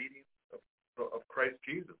into obedience of Christ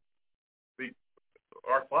Jesus.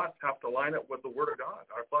 Our thoughts have to line up with the Word of God.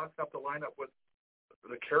 Our thoughts have to line up with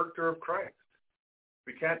the character of Christ.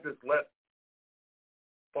 We can't just let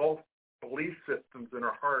false belief systems in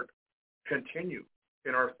our heart continue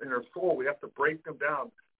in our soul. We have to break them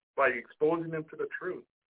down by exposing them to the truth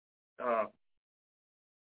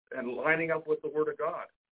and lining up with the Word of God,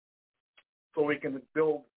 so we can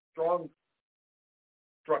build strong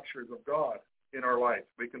structures of God in our life.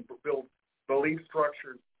 We can build belief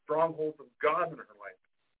structures, strongholds of God in our life.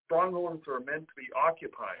 Strongholds are meant to be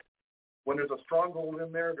occupied. When there's a stronghold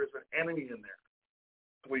in there, there's an enemy in there.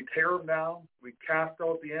 So we tear them down, we cast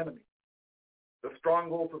out the enemy. The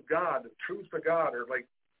strongholds of God, the truths of God, are like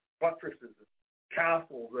buttresses,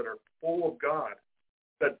 castles that are full of God,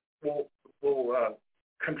 that will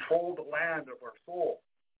control the land of our soul,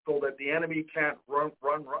 so that the enemy can't run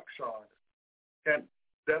roughshod, can't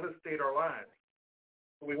devastate our lives.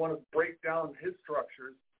 So we want to break down his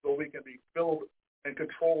structures so we can be filled and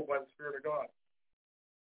controlled by the Spirit of God.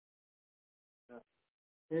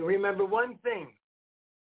 And remember one thing.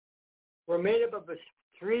 We're made up of a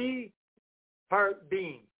three-part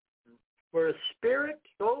being. We're a spirit,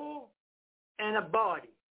 soul, and a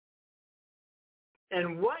body.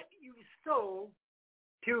 And what you sow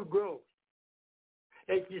to grows.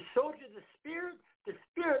 As you sow to the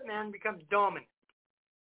spirit man becomes dominant.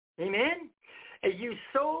 Amen? As you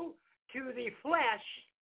sow to the flesh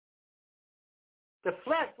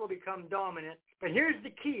will become dominant. But here's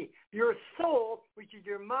the key. Your soul, which is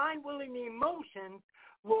your mind, will, and emotions,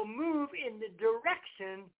 will move in the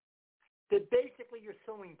direction that basically you're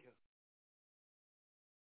sowing to.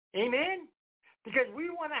 Amen? Because we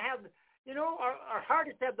want to have, our heart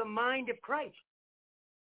is to have the mind of Christ.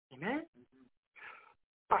 Amen?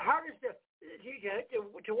 Our heart is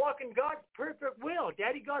to walk in God's perfect will.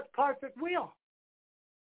 Daddy, God's perfect will.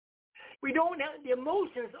 We don't have, the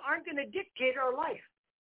emotions aren't going to dictate our life.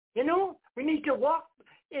 We need to walk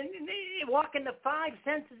in the five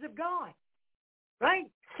senses of God.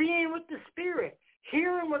 Right? Seeing with the Spirit,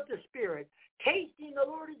 hearing with the Spirit, tasting the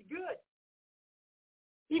Lord is good.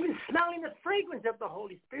 Even smelling the fragrance of the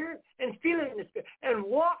Holy Spirit and feeling the Spirit and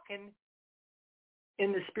walking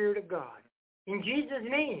in the Spirit of God. In Jesus'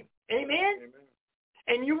 name. Amen? Amen.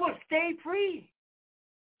 And you will stay free.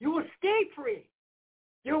 You will stay free.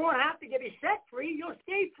 You won't have to get set free. You'll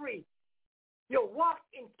stay free. You'll walk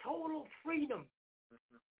in total freedom.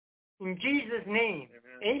 In Jesus' name.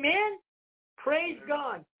 Amen. Amen? Praise Amen.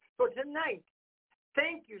 God. So tonight,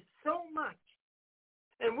 thank you so much.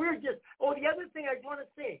 And we're just, the other thing I want to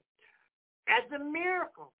say, as a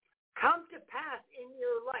miracle come to pass in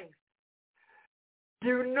your life,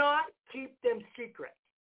 Do not keep them secret.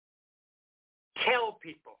 Tell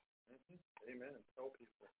people. Amen. Tell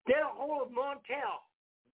people. Get a hold of Montel,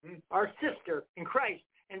 our sister in Christ,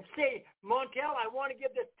 and say, Montel, I want to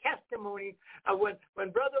give this testimony of when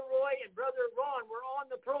Brother Roy and Brother Ron were on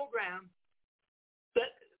the program,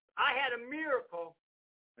 that I had a miracle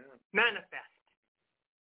manifest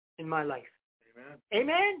in my life. Amen.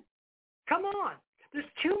 Amen? Come on. There's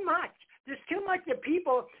too much. There's too much of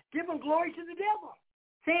people giving glory to the devil,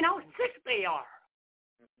 saying how sick they are.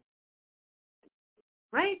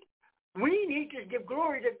 Right? We need to give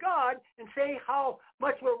glory to God and say how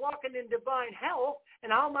much we're walking in divine health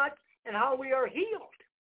and how we are healed.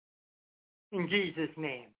 In Jesus'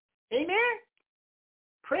 name. Amen?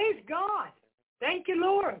 Praise God. Thank you,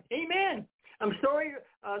 Lord. Amen. I'm sorry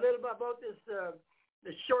a little bit about this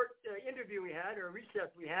the short interview we had, or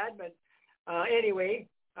recess we had, but anyway,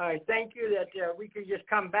 thank you that we could just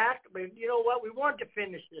come back. But you know what? We want to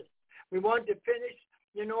finish this. We want to finish,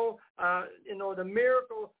 the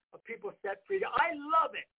miracle of people set free. I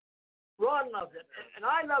love it. Ron loves it. And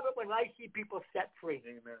I love it when I see people set free.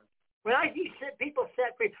 Amen. When I see people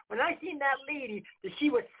set free, when I seen that lady that she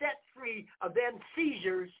was set free of them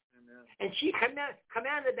seizures, amen, and she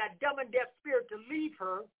commanded that dumb and deaf spirit to leave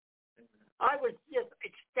her, amen, I was just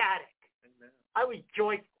ecstatic. Amen. I was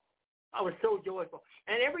joyful. I was so joyful.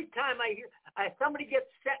 And every time I hear somebody gets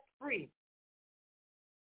set free,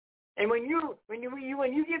 and when you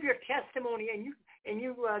give your testimony and you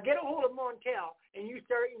get a hold of Montel and you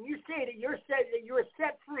say that you're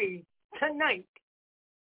set free tonight,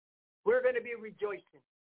 we're going to be rejoicing,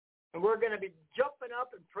 and we're going to be jumping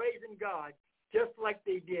up and praising God just like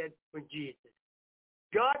they did with Jesus.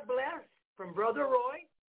 God bless from Brother Roy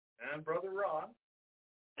and Brother Ron.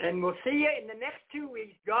 And we'll see you in the next 2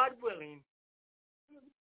 weeks, God willing.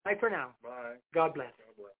 Bye for now. Bye. God bless.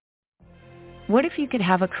 God bless. What if you could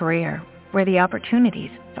have a career where the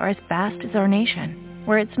opportunities are as vast as our nation,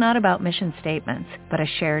 where it's not about mission statements, but a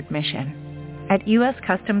shared mission? At U.S.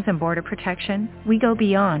 Customs and Border Protection, we go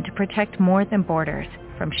beyond to protect more than borders.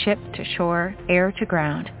 From ship to shore, air to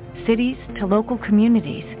ground, cities to local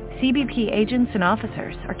communities, CBP agents and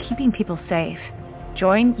officers are keeping people safe.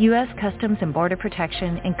 Join U.S. Customs and Border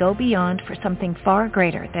Protection and go beyond for something far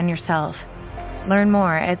greater than yourself. Learn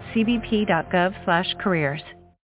more at cbp.gov/careers.